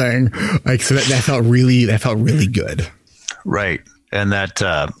perfectionism thing. Like, so that felt really good. Right. And that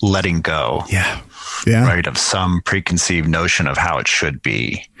letting go. Yeah. Right. Of some preconceived notion of how it should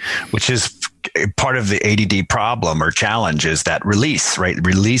be, which is part of the ADD problem or challenge, is that release, right?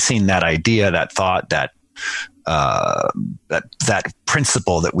 Releasing that idea, that thought, that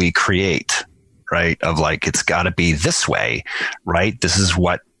principle that we create, right? Of like, it's got to be this way, right? This is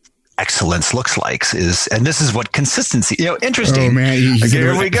what excellence looks like, and this is what consistency, interesting. Oh man,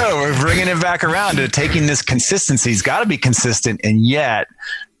 here we go. We're bringing it back around to taking this consistency. It's got to be consistent, and yet,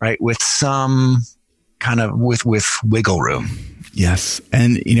 right, with some kind of with wiggle room. Yes.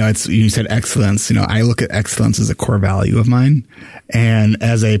 And, you said excellence. I look at excellence as a core value of mine. And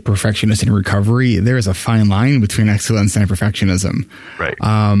as a perfectionist in recovery, there is a fine line between excellence and perfectionism. Right.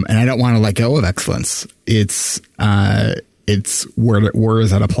 And I don't want to let go of excellence. It's where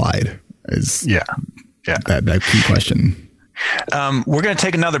is that applied? Yeah. That key question. We're going to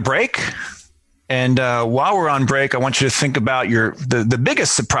take another break. And while we're on break, I want you to think about the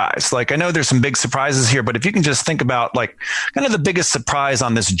biggest surprise. Like, I know there's some big surprises here, but if you can just think about like kind of the biggest surprise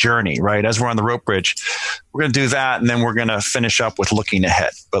on this journey, right? As we're on the rope bridge, we're going to do that. And then we're going to finish up with looking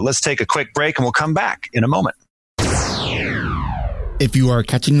ahead. But let's take a quick break and we'll come back in a moment. If you are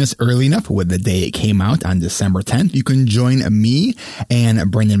catching this early enough with the day it came out on December 10th, you can join me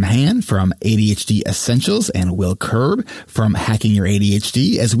and Brendan Mahan from ADHD Essentials and Will Curb from Hacking Your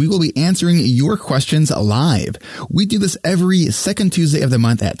ADHD as we will be answering your questions live. We do this every second Tuesday of the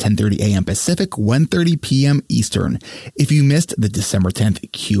month at 10:30 a.m. Pacific, 1:30 p.m. Eastern. If you missed the December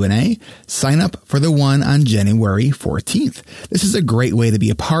 10th Q&A, sign up for the one on January 14th. This is a great way to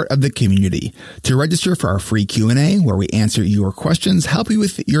be a part of the community. To register for our free Q&A, where we answer your questions, help you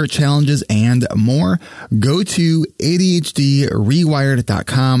with your challenges and more, go to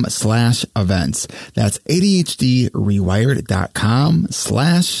ADHDrewired.com/events. That's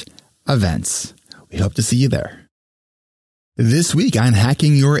ADHDrewired.com/events. We hope to see you there. This week on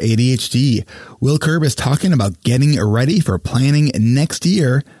Hacking Your ADHD, Will Curb is talking about getting ready for planning next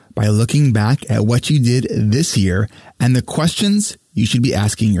year by looking back at what you did this year and the questions you should be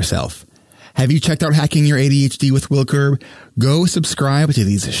asking yourself. Have you checked out Hacking Your ADHD with Will Curb? Go subscribe to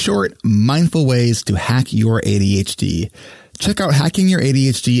these short, mindful ways to hack your ADHD. Check out Hacking Your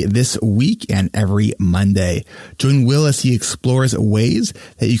ADHD this week and every Monday. Join Will as he explores ways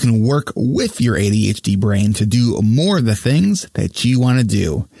that you can work with your ADHD brain to do more of the things that you want to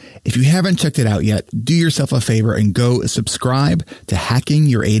do. If you haven't checked it out yet, do yourself a favor and go subscribe to Hacking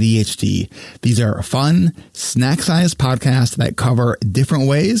Your ADHD. These are fun, snack-sized podcasts that cover different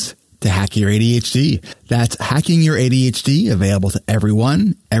ways to hack your ADHD. That's Hacking Your ADHD, available to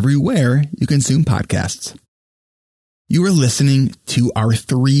everyone, everywhere you consume podcasts. You are listening to our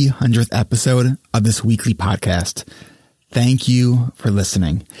 300th episode of this weekly podcast. Thank you for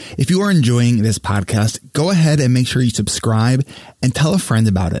listening. If you are enjoying this podcast, go ahead and make sure you subscribe and tell a friend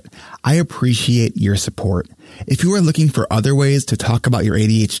about it. I appreciate your support. If you are looking for other ways to talk about your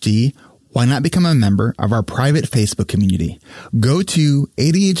ADHD, why not become a member of our private Facebook community? Go to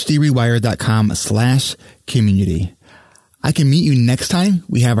ADHDrewired.com/community. I can meet you next time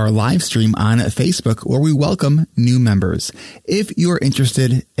we have our live stream on Facebook where we welcome new members. If you're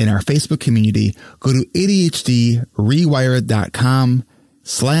interested in our Facebook community, go to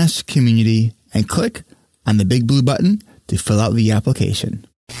ADHDrewired.com/community and click on the big blue button to fill out the application.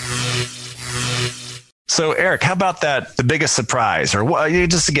 So, Eric, how about that? The biggest surprise, or what,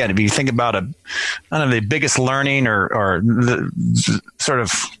 just again, if you think about the biggest learning or the sort of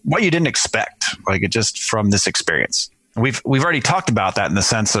what you didn't expect, like it just from this experience. We've already talked about that in the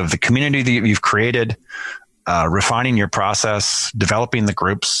sense of the community that you've created, refining your process, developing the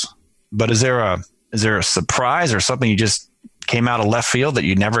groups. But is there a surprise or something you just came out of left field that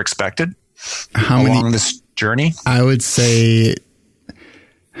you never expected along this journey? I would say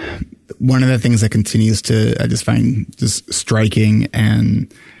one of the things that continues to, I just find just striking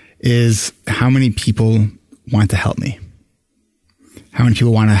and is how many people want to help me. How many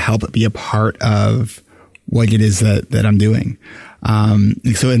people want to help be a part of what it is that I'm doing.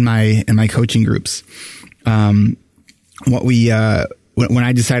 So in my coaching groups, when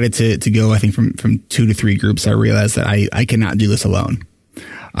I decided to go, I think from 2 to 3 groups, I realized that I cannot do this alone.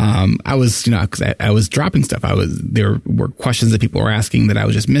 I was, cause I was dropping stuff. There were questions that people were asking that I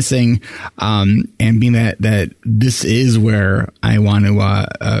was just missing. And being that this is where I want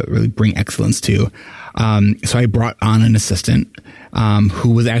to, really bring excellence to. So I brought on an assistant,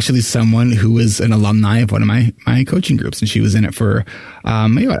 who was actually someone who was an alumni of one of my coaching groups. And she was in it for,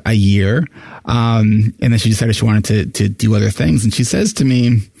 maybe about a year. And then she decided she wanted to do other things. And she says to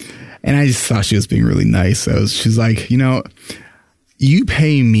me, and I just thought she was being really nice. So she's like, you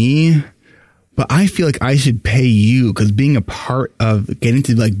pay me, but I feel like I should pay you because being a part of getting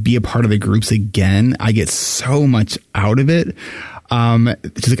to be a part of the groups again, I get so much out of it.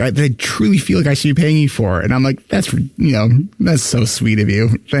 She's like, I truly feel like I should be paying you for it. And I'm like, that's so sweet of you.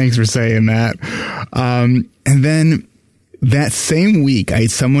 Thanks for saying that. And then that same week, I had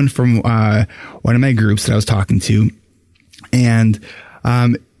someone from, one of my groups that I was talking to, and,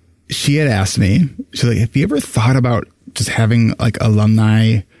 she had asked me, she's like, have you ever thought about just having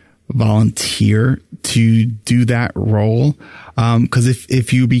alumni volunteer to do that role? Cause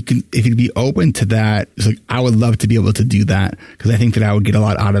if you'd be open to that, it's like, I would love to be able to do that. Cause I think that I would get a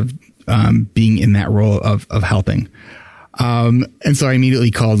lot out of, being in that role of helping. And so I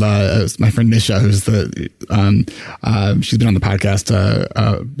immediately called, my friend Nisha, who's she's been on the podcast,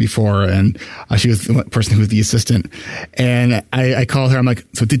 before, and, she was the person who was the assistant. And I called her. I'm like,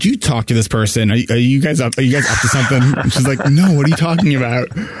 so did you talk to this person? Are you guys up to something? And she's like, no, what are you talking about?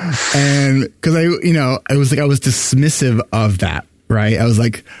 And cause I was dismissive of that, right? I was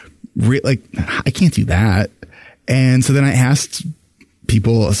like, I can't do that. And so then I asked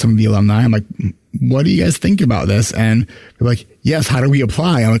people, some of the alumni, I'm like, what do you guys think about this? And they're like, yes, how do we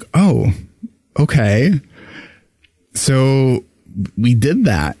apply? I'm like, oh, okay. So we did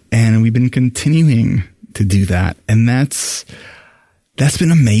that, and we've been continuing to do that. And that's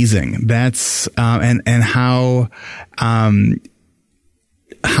been amazing. That's, and how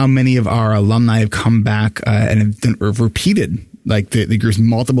many of our alumni have come back, and have repeated like the groups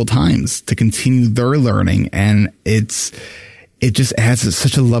multiple times to continue their learning. And it just adds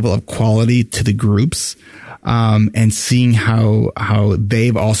such a level of quality to the groups. And seeing how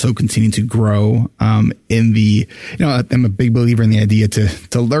they've also continued to grow, I'm a big believer in the idea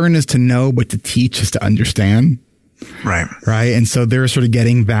to learn is to know, but to teach is to understand. Right. Right. And so they're sort of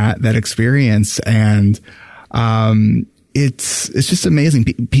getting that experience, and, it's just amazing.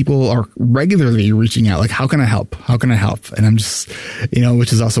 People are regularly reaching out, like, how can I help? How can I help? And I'm just,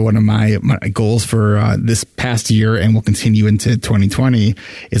 which is also one of my goals for this past year, and will continue into 2020,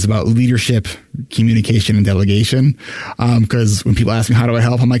 is about leadership, communication, and delegation. Because when people ask me, how do I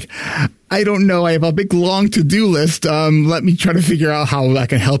help? I'm like, I don't know. I have a big, long to-do list. Let me try to figure out how I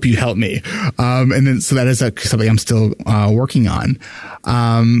can help you help me. And then, so that is something I'm still working on.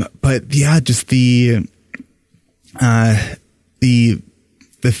 But yeah, just the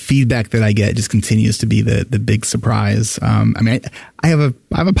feedback that I get just continues to be the big surprise. I have a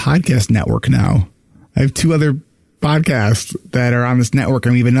podcast network now. I have 2 other podcasts that are on this network,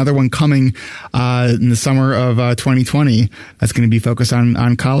 and we have another one coming in the summer of 2020 that's going to be focused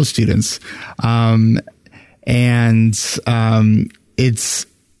on college students. It's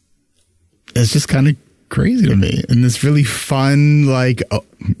just kind of crazy to me in this really fun, like, oh,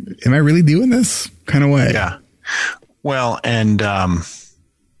 am I really doing this kind of way? Yeah. Well, and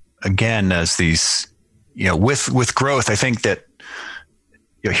again, as these, with growth, I think that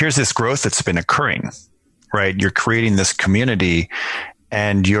here's this growth that's been occurring, right? You're creating this community,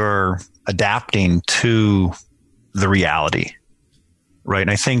 and you're adapting to the reality, right?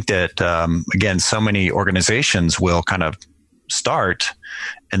 And I think that again, so many organizations will kind of start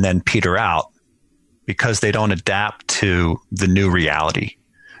and then peter out because they don't adapt to the new reality,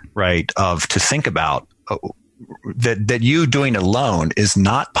 right? To think about that you doing alone is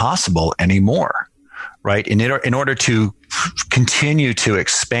not possible anymore, right? In order to continue to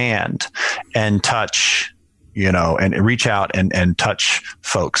expand and touch, and reach out and touch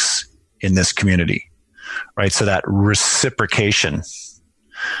folks in this community, right? So that reciprocation,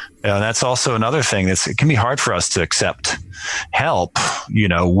 that's also another thing it can be hard for us to accept help,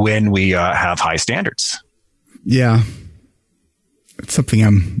 when we have high standards. Yeah. It's something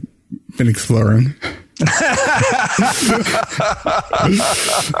I'm been exploring.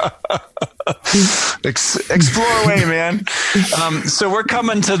 Explore away, man. So we're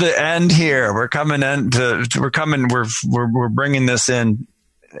coming to the end here. We're bringing this in,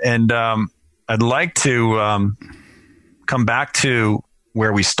 and I'd like to come back to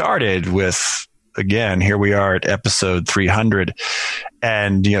where we started with, again, here we are at episode 300,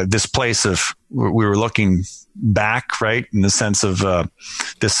 and this place of, we were looking back, right, in the sense of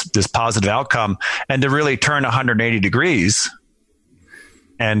this positive outcome, and to really turn 180 degrees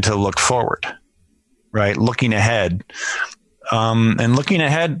and to look forward, right, looking ahead, and looking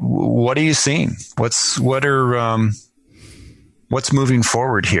ahead. What are you seeing? What's moving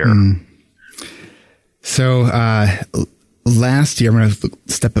forward here? So last year, I'm going to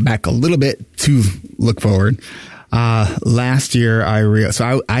step back a little bit to look forward. Last year, I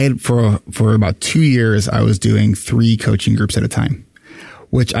had for about 2 years, I was doing 3 coaching groups at a time,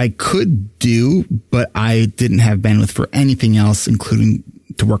 which I could do, but I didn't have bandwidth for anything else, including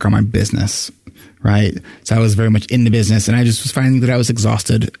to work on my business. Right. So I was very much in the business, and I just was finding that I was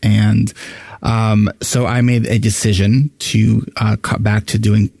exhausted. And, so I made a decision to, go back to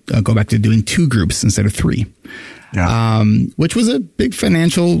doing 2 groups instead of 3. Yeah. Which was a big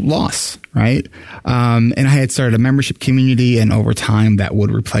financial loss, right? And I had started a membership community, and over time that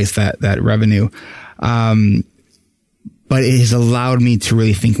would replace that revenue. But it has allowed me to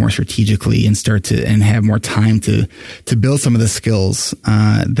really think more strategically and and have more time to build some of the skills,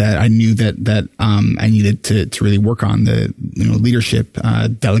 that I knew that I needed to really work on, the, leadership,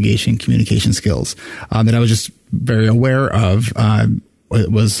 delegation, communication skills, that I was just very aware of. It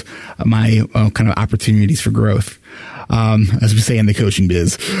was my kind of opportunities for growth, as we say in the coaching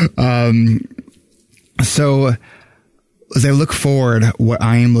biz. So as I look forward, what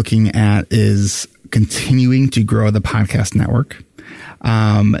I am looking at is continuing to grow the podcast network.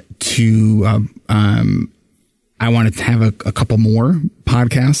 I wanted to have a couple more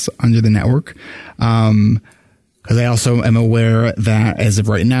podcasts under the network. Cause I also am aware that, as of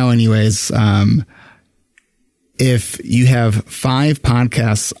right now anyways, if you have 5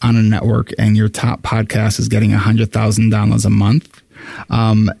 podcasts on a network and your top podcast is getting $100,000 a month,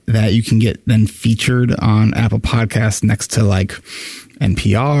 that you can get then featured on Apple Podcasts next to like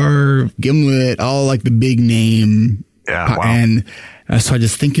NPR, Gimlet, all like the big name. Yeah. Wow. And so I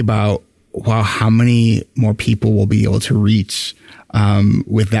just think about, wow, how many more people will be able to reach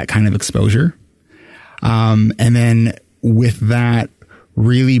with that kind of exposure. And then with that,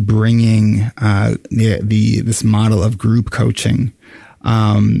 really bringing this model of group coaching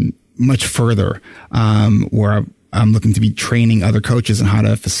much further, where I'm looking to be training other coaches on how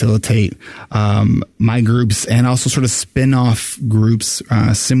to facilitate my groups, and also sort of spin-off groups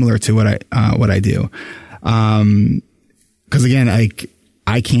similar to what I do. Because again,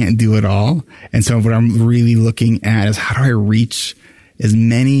 I can't do it all, and so what I'm really looking at is how do I reach as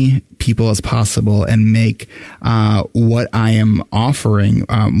many people as possible and make what I am offering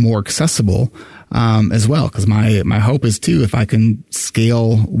more accessible as well. Because my hope is too, if I can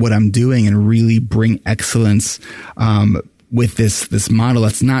scale what I'm doing and really bring excellence with this model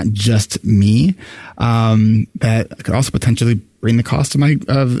that's not just me, that could also potentially bring the cost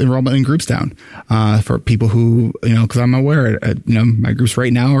of enrollment in groups down for people who, because I'm aware, my groups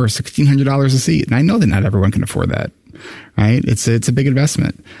right now are $1,600 a seat, and I know that not everyone can afford that. Right. It's a big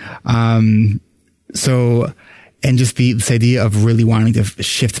investment. So, and just this idea of really wanting to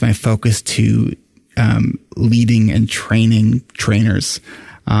shift my focus to, leading and training trainers,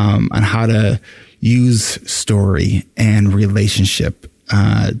 on how to use story and relationship,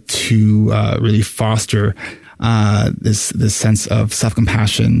 to, really foster, this sense of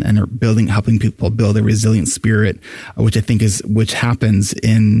self-compassion and helping people build a resilient spirit, which I think which happens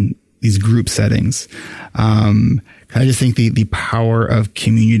in these group settings. I just think the power of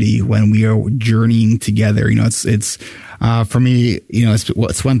community when we are journeying together, it's for me,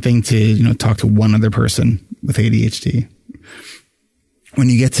 it's one thing to, talk to one other person with ADHD. When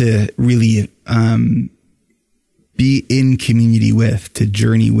you get to really, be in community with, to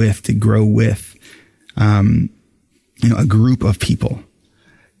journey with, to grow with, a group of people,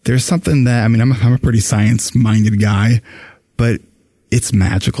 there's something that, I'm a pretty science-minded guy, but it's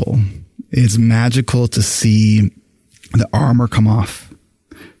magical. It's magical to see the armor come off,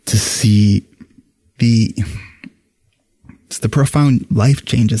 to see the profound life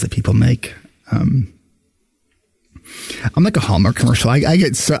changes that people make. I'm like a Hallmark commercial. I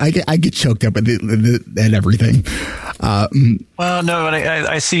get choked up at everything. Well, no,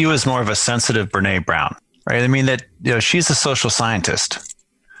 I see you as more of a sensitive Brene Brown, right? I mean that, she's a social scientist,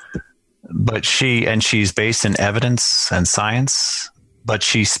 but she's based in evidence and science, but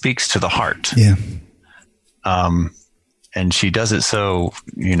she speaks to the heart. Yeah. And she does it so,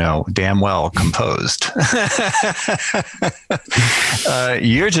 damn well composed.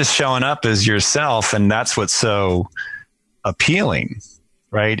 You're just showing up as yourself. And that's what's so appealing,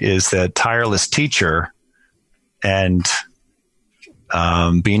 right? Is that tireless teacher and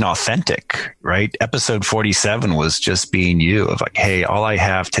being authentic, right? Episode 47 was just being you, of like, hey, all I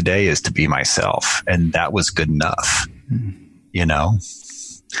have today is to be myself. And that was good enough,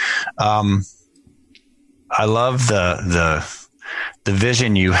 I love the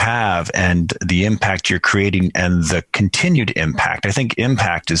vision you have and the impact you're creating and the continued impact. I think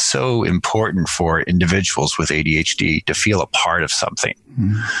impact is so important for individuals with ADHD to feel a part of something.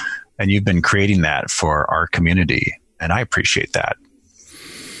 Mm-hmm. And you've been creating that for our community, and I appreciate that.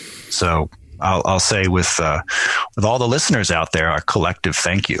 So I'll say with all the listeners out there, a collective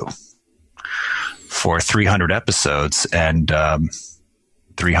thank you for 300 episodes and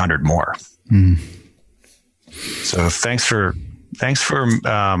 300 more. Mm. So thanks for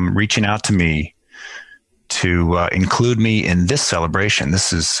reaching out to me to include me in this celebration.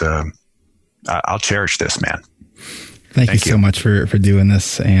 This is I'll cherish this, man. Thank you so much for doing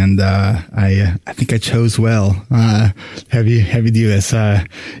this, and I think I chose well. Have you do this?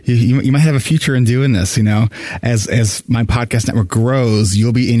 You might have a future in doing this. As my podcast network grows,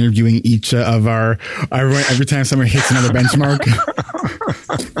 you'll be interviewing each of our every time someone hits another benchmark.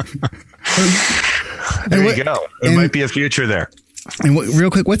 There you go. There might be a future there. And real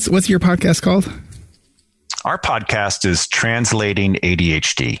quick, what's your podcast called? Our podcast is Translating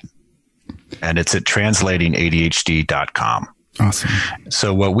ADHD, and it's at translatingadhd.com. Awesome.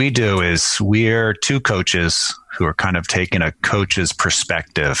 So what we do is we're two coaches who are kind of taking a coach's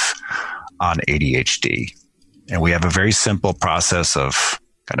perspective on ADHD. And we have a very simple process of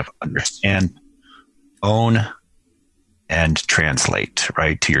kind of understand, own, and translate,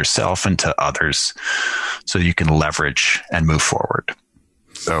 right, to yourself and to others so you can leverage and move forward.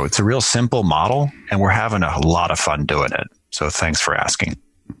 So it's a real simple model, and we're having a lot of fun doing it. So thanks for asking.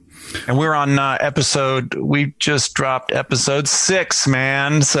 And we're on we just dropped episode 6,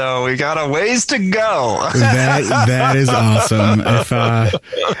 man. So we got a ways to go. That is awesome.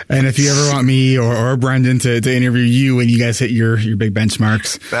 If you ever want me or Brendan to interview you when you guys hit your big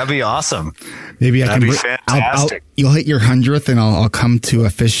benchmarks, that'd be awesome. Maybe that'd be fantastic. You'll hit your 100th and I'll come to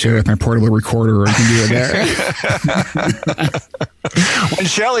a fish show with my portable recorder, or you can do it there. When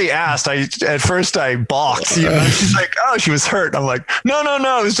Shelly asked, at first I balked. She's like, "Oh, she was hurt." I'm like, "No.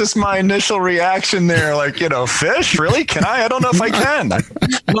 It was just my initial reaction there. Like, fish? Really? Can I? I don't know if I can. I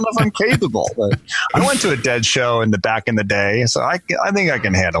don't know if I'm capable." But I went to a dead show back in the day, so I think I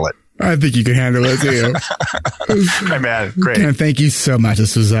can handle it. I think you can handle it too. Hey man, great. And thank you so much.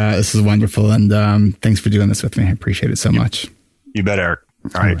 This was wonderful, and thanks for doing this with me. I appreciate it so much. You bet, Eric.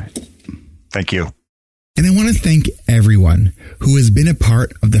 All right. Thank you. And I want to thank everyone who has been a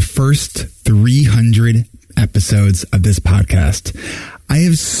part of the first 300 episodes of this podcast. I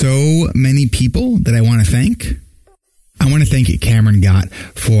have so many people that I want to thank. I want to thank Cameron Gott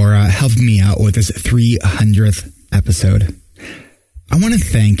for helping me out with this 300th episode. I want to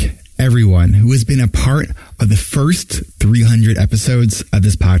thank everyone who has been a part of the first 300 episodes of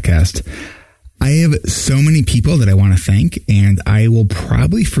this podcast. I have so many people that I want to thank, and I will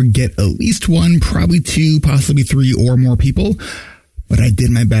probably forget at least one, probably two, possibly three or more people, but I did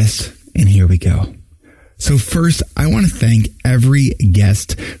my best, and here we go. So first, I want to thank every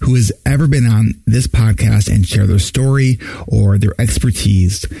guest who has ever been on this podcast and share their story or their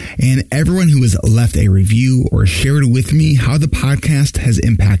expertise, and everyone who has left a review or shared with me how the podcast has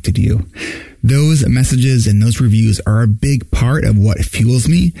impacted you. Those messages and those reviews are a big part of what fuels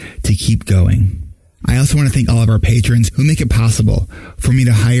me to keep going. I also want to thank all of our patrons who make it possible for me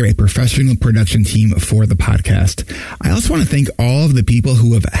to hire a professional production team for the podcast. I also want to thank all of the people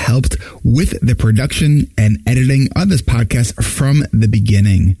who have helped with the production and editing of this podcast from the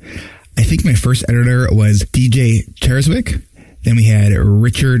beginning. I think my first editor was DJ Cherswick. Then we had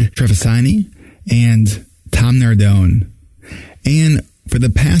Richard Trefasani and Tom Nardone. And for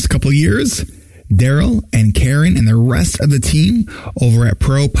the past couple years, Daryl and Karen and the rest of the team over at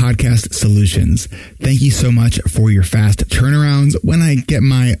Pro Podcast Solutions. Thank you so much for your fast turnarounds when I get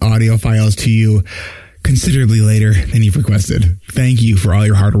my audio files to you considerably later than you've requested. Thank you for all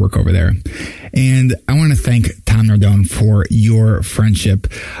your hard work over there. And I want to thank Tom Nardone for your friendship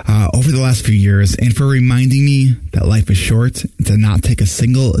over the last few years and for reminding me that life is short and to not take a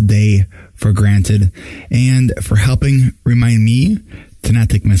single day for granted, and for helping remind me to not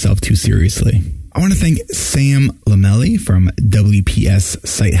take myself too seriously. I want to thank Sam Lamelli from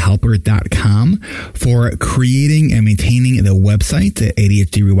WPSSiteHelper.com for creating and maintaining the website at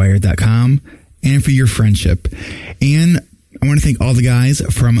ADHDrewired.com and for your friendship. And I want to thank all the guys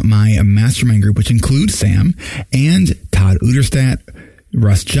from my mastermind group, which includes Sam and Todd Uderstadt,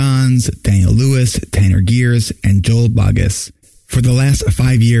 Russ Johns, Daniel Lewis, Tanner Gears, and Joel Bogus for the last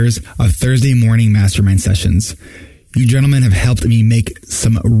 5 years of Thursday morning mastermind sessions. You gentlemen have helped me make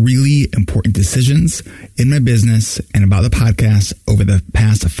some really important decisions in my business and about the podcast over the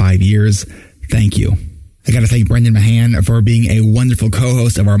past 5 years. Thank you. I got to thank Brendan Mahan for being a wonderful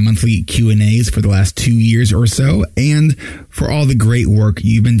co-host of our monthly Q&As for the last 2 years or so, and for all the great work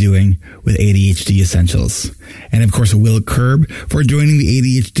you've been doing with ADHD Essentials. And of course, Will Kerb for joining the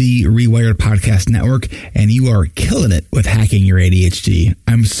ADHD reWired podcast network, and you are killing it with hacking your ADHD.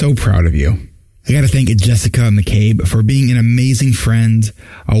 I'm so proud of you. I got to thank Jessica McCabe for being an amazing friend,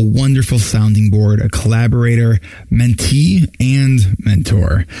 a wonderful sounding board, a collaborator, mentee, and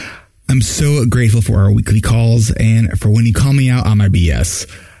mentor. I'm so grateful for our weekly calls and for when you call me out on my BS.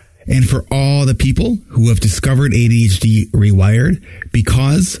 And for all the people who have discovered ADHD rewired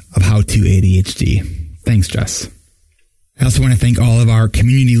because of How to ADHD. Thanks, Jess. I also want to thank all of our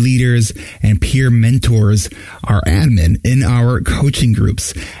community leaders and peer mentors, our admin in our coaching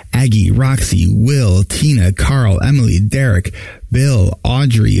groups, Aggie, Roxy, Will, Tina, Carl, Emily, Derek, Bill,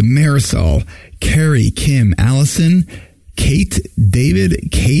 Audrey, Marisol, Carrie, Kim, Allison, Kate,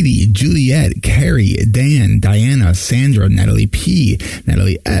 David, Katie, Juliet, Carrie, Dan, Diana, Sandra, Natalie P,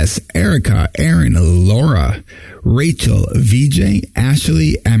 Natalie S, Erica, Aaron, Laura, Rachel, VJ,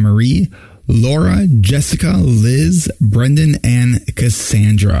 Ashley, Anne-Marie, Laura, Jessica, Liz, Brendan, and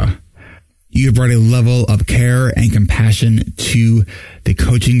Cassandra. You have brought a level of care and compassion to the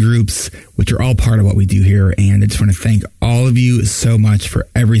coaching groups, which are all part of what we do here. And I just want to thank all of you so much for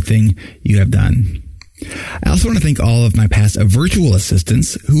everything you have done. I also want to thank all of my past virtual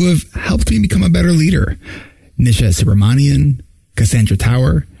assistants who have helped me become a better leader. Nisha Subramanian, Cassandra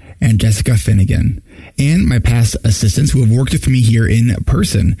Tower, and Jessica Finnegan, and my past assistants who have worked with me here in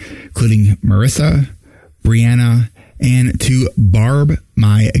person, including Marissa, Brianna, And to Barb,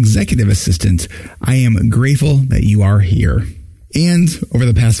 my executive assistant, I am grateful that you are here. And over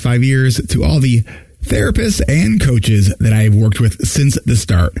the past 5 years, to all the therapists and coaches that I've worked with since the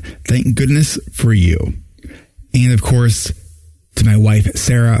start, thank goodness for you. And of course, to my wife,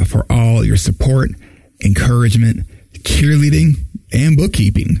 Sarah, for all your support, encouragement, cheerleading, and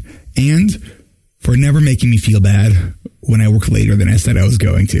bookkeeping, and for never making me feel bad when I worked later than I said I was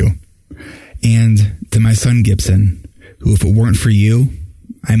going to. And to my son, Gibson, who, if it weren't for you,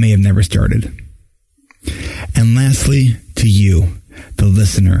 I may have never started. And lastly, to you, the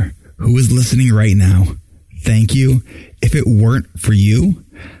listener, who is listening right now, thank you. If it weren't for you,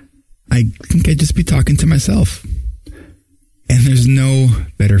 I think I'd just be talking to myself. And there's no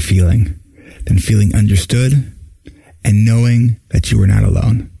better feeling than feeling understood and knowing that you are not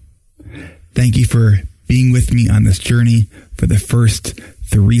alone. Thank you for being with me on this journey for the first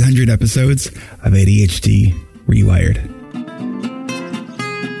 300 episodes of ADHD reWired.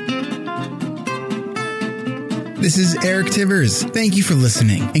 This is Eric Tivers. Thank you for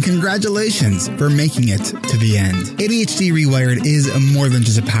listening, and congratulations for making it to the end. ADHD reWired is more than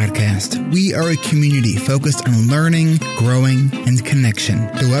just a podcast. We are a community focused on learning, growing, and connection.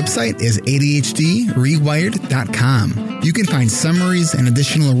 The website is ADHDrewired.com. You can find summaries and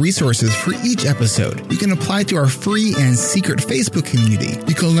additional resources for each episode. You can apply to our free and secret Facebook community.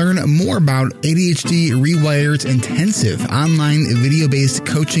 You can learn more about ADHD reWired's intensive online video-based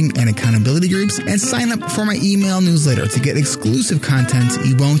coaching and accountability groups, and sign up for my email newsletter to get exclusive content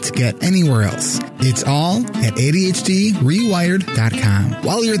you won't get anywhere else. It's all at ADHDrewired.com.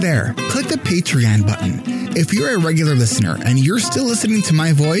 While you're there, click the Patreon button. If you're a regular listener and you're still listening to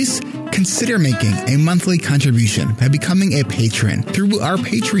my voice, consider making a monthly contribution by becoming a patron through our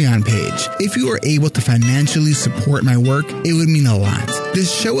Patreon page. If you are able to financially support my work, it would mean a lot. This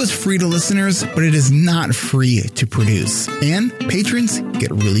show is free to listeners, but it is not free to produce. And patrons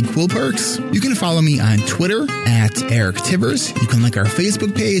get really cool perks. You can follow me on Twitter at Eric Tivers. You can like our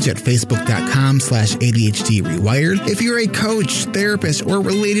Facebook page at facebook.com/ADHDrewired. If you're a coach, therapist, or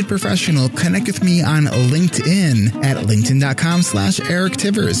related professional, connect with me on LinkedIn at linkedin.com/Eric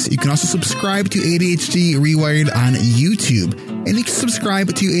Tivers. You can also subscribe to ADHD reWired on YouTube. And you can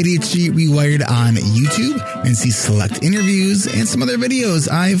subscribe to ADHD reWired on YouTube and see select interviews and some other videos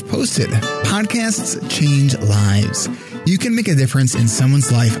I've posted. Podcasts change lives. You can make a difference in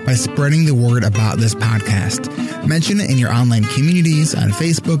someone's life by spreading the word about this podcast. Mention it in your online communities on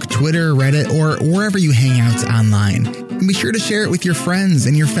Facebook, Twitter, Reddit, or wherever you hang out online. And be sure to share it with your friends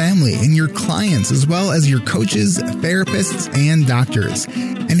and your family and your clients, as well as your coaches, therapists, and doctors.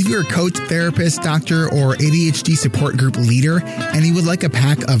 And if you're a coach, therapist, doctor, or ADHD support group leader, and you would like a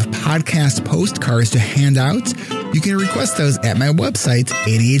pack of podcast postcards to hand out, you can request those at my website,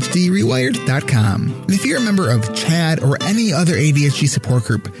 ADHDrewired.com. And if you're a member of CHAD or any other ADHD support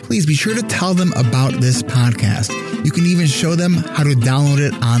group, please be sure to tell them about this podcast. You can even show them how to download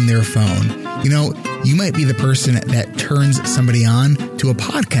it on their phone. You know, you might be the person that turns somebody on to a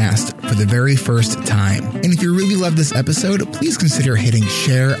podcast for the very first time. And if you really love this episode, please consider hitting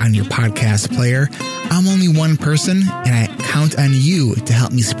share on your podcast player. I'm only one person, and I count on you to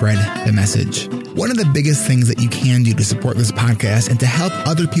help me spread the message. One of the biggest things that you can do to support this podcast and to help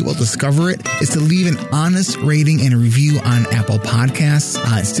other people discover it is to leave an honest rating and review on Apple Podcasts,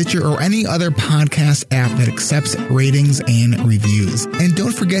 Stitcher, or any other podcast app that accepts ratings and reviews. And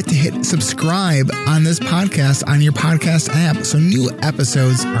don't forget to hit subscribe on this podcast on your podcast app so new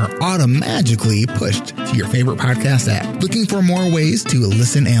episodes are automatically pushed to your favorite podcast app. Looking for more ways to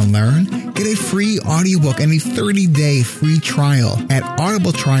listen and learn? Get a free audiobook and a 30-day free trial at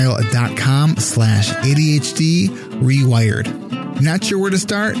audibletrial.com/ADHD reWired. Not sure where to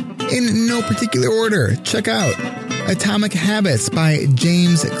start? In no particular order. Check out Atomic Habits by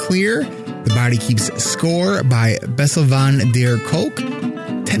James Clear, The Body Keeps Score by Bessel van der Kolk,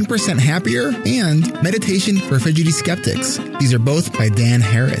 10% Happier, and Meditation for Fidgety Skeptics. These are both by Dan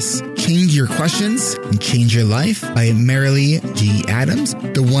Harris. Change Your Questions and Change Your Life by Marilee G. Adams.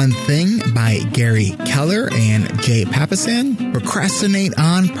 The One Thing by Gary Keller and Jay Papasan. Procrastinate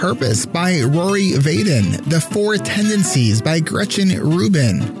on Purpose by Rory Vaden. The Four Tendencies by Gretchen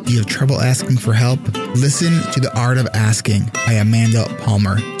Rubin. Do you have trouble asking for help? Listen to The Art of Asking by Amanda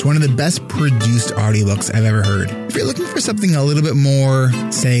Palmer. It's one of the best produced audiobooks I've ever heard. If you're looking for something a little bit more,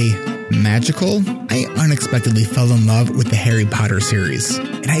 say, magical, I unexpectedly fell in love with the Harry Potter series.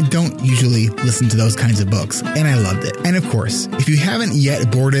 And I don't usually listen to those kinds of books, and I loved it. And of course, if you haven't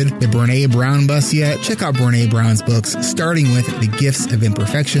yet boarded the Brené Brown bus yet, check out Brené Brown's books, starting with The Gifts of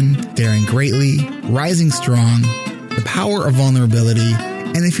Imperfection, Daring Greatly, Rising Strong, The Power of Vulnerability,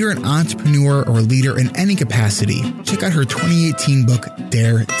 And if you're an entrepreneur or leader in any capacity, check out her 2018 book,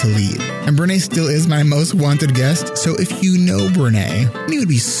 Dare to Lead. And Brene still is my most wanted guest, so if you know Brene, and you would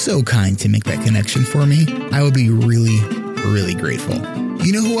be so kind to make that connection for me, I would be really, really grateful.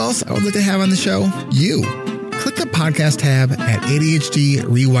 You know who else I would like to have on the show? You. Click the podcast tab at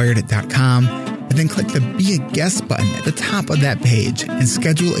ADHDrewired.com and then click the Be a Guest button at the top of that page and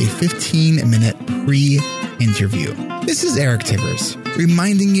schedule a 15-minute pre-interview. This is Eric Tivers,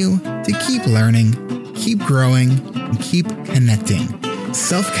 reminding you to keep learning, keep growing, and keep connecting.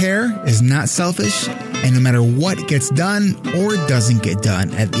 Self-care is not selfish, and no matter what gets done or doesn't get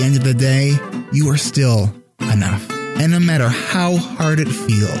done, at the end of the day, you are still enough. And no matter how hard it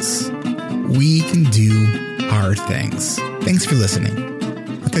feels, we can do hard things. Thanks for listening.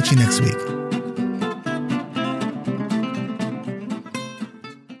 I'll catch you next week.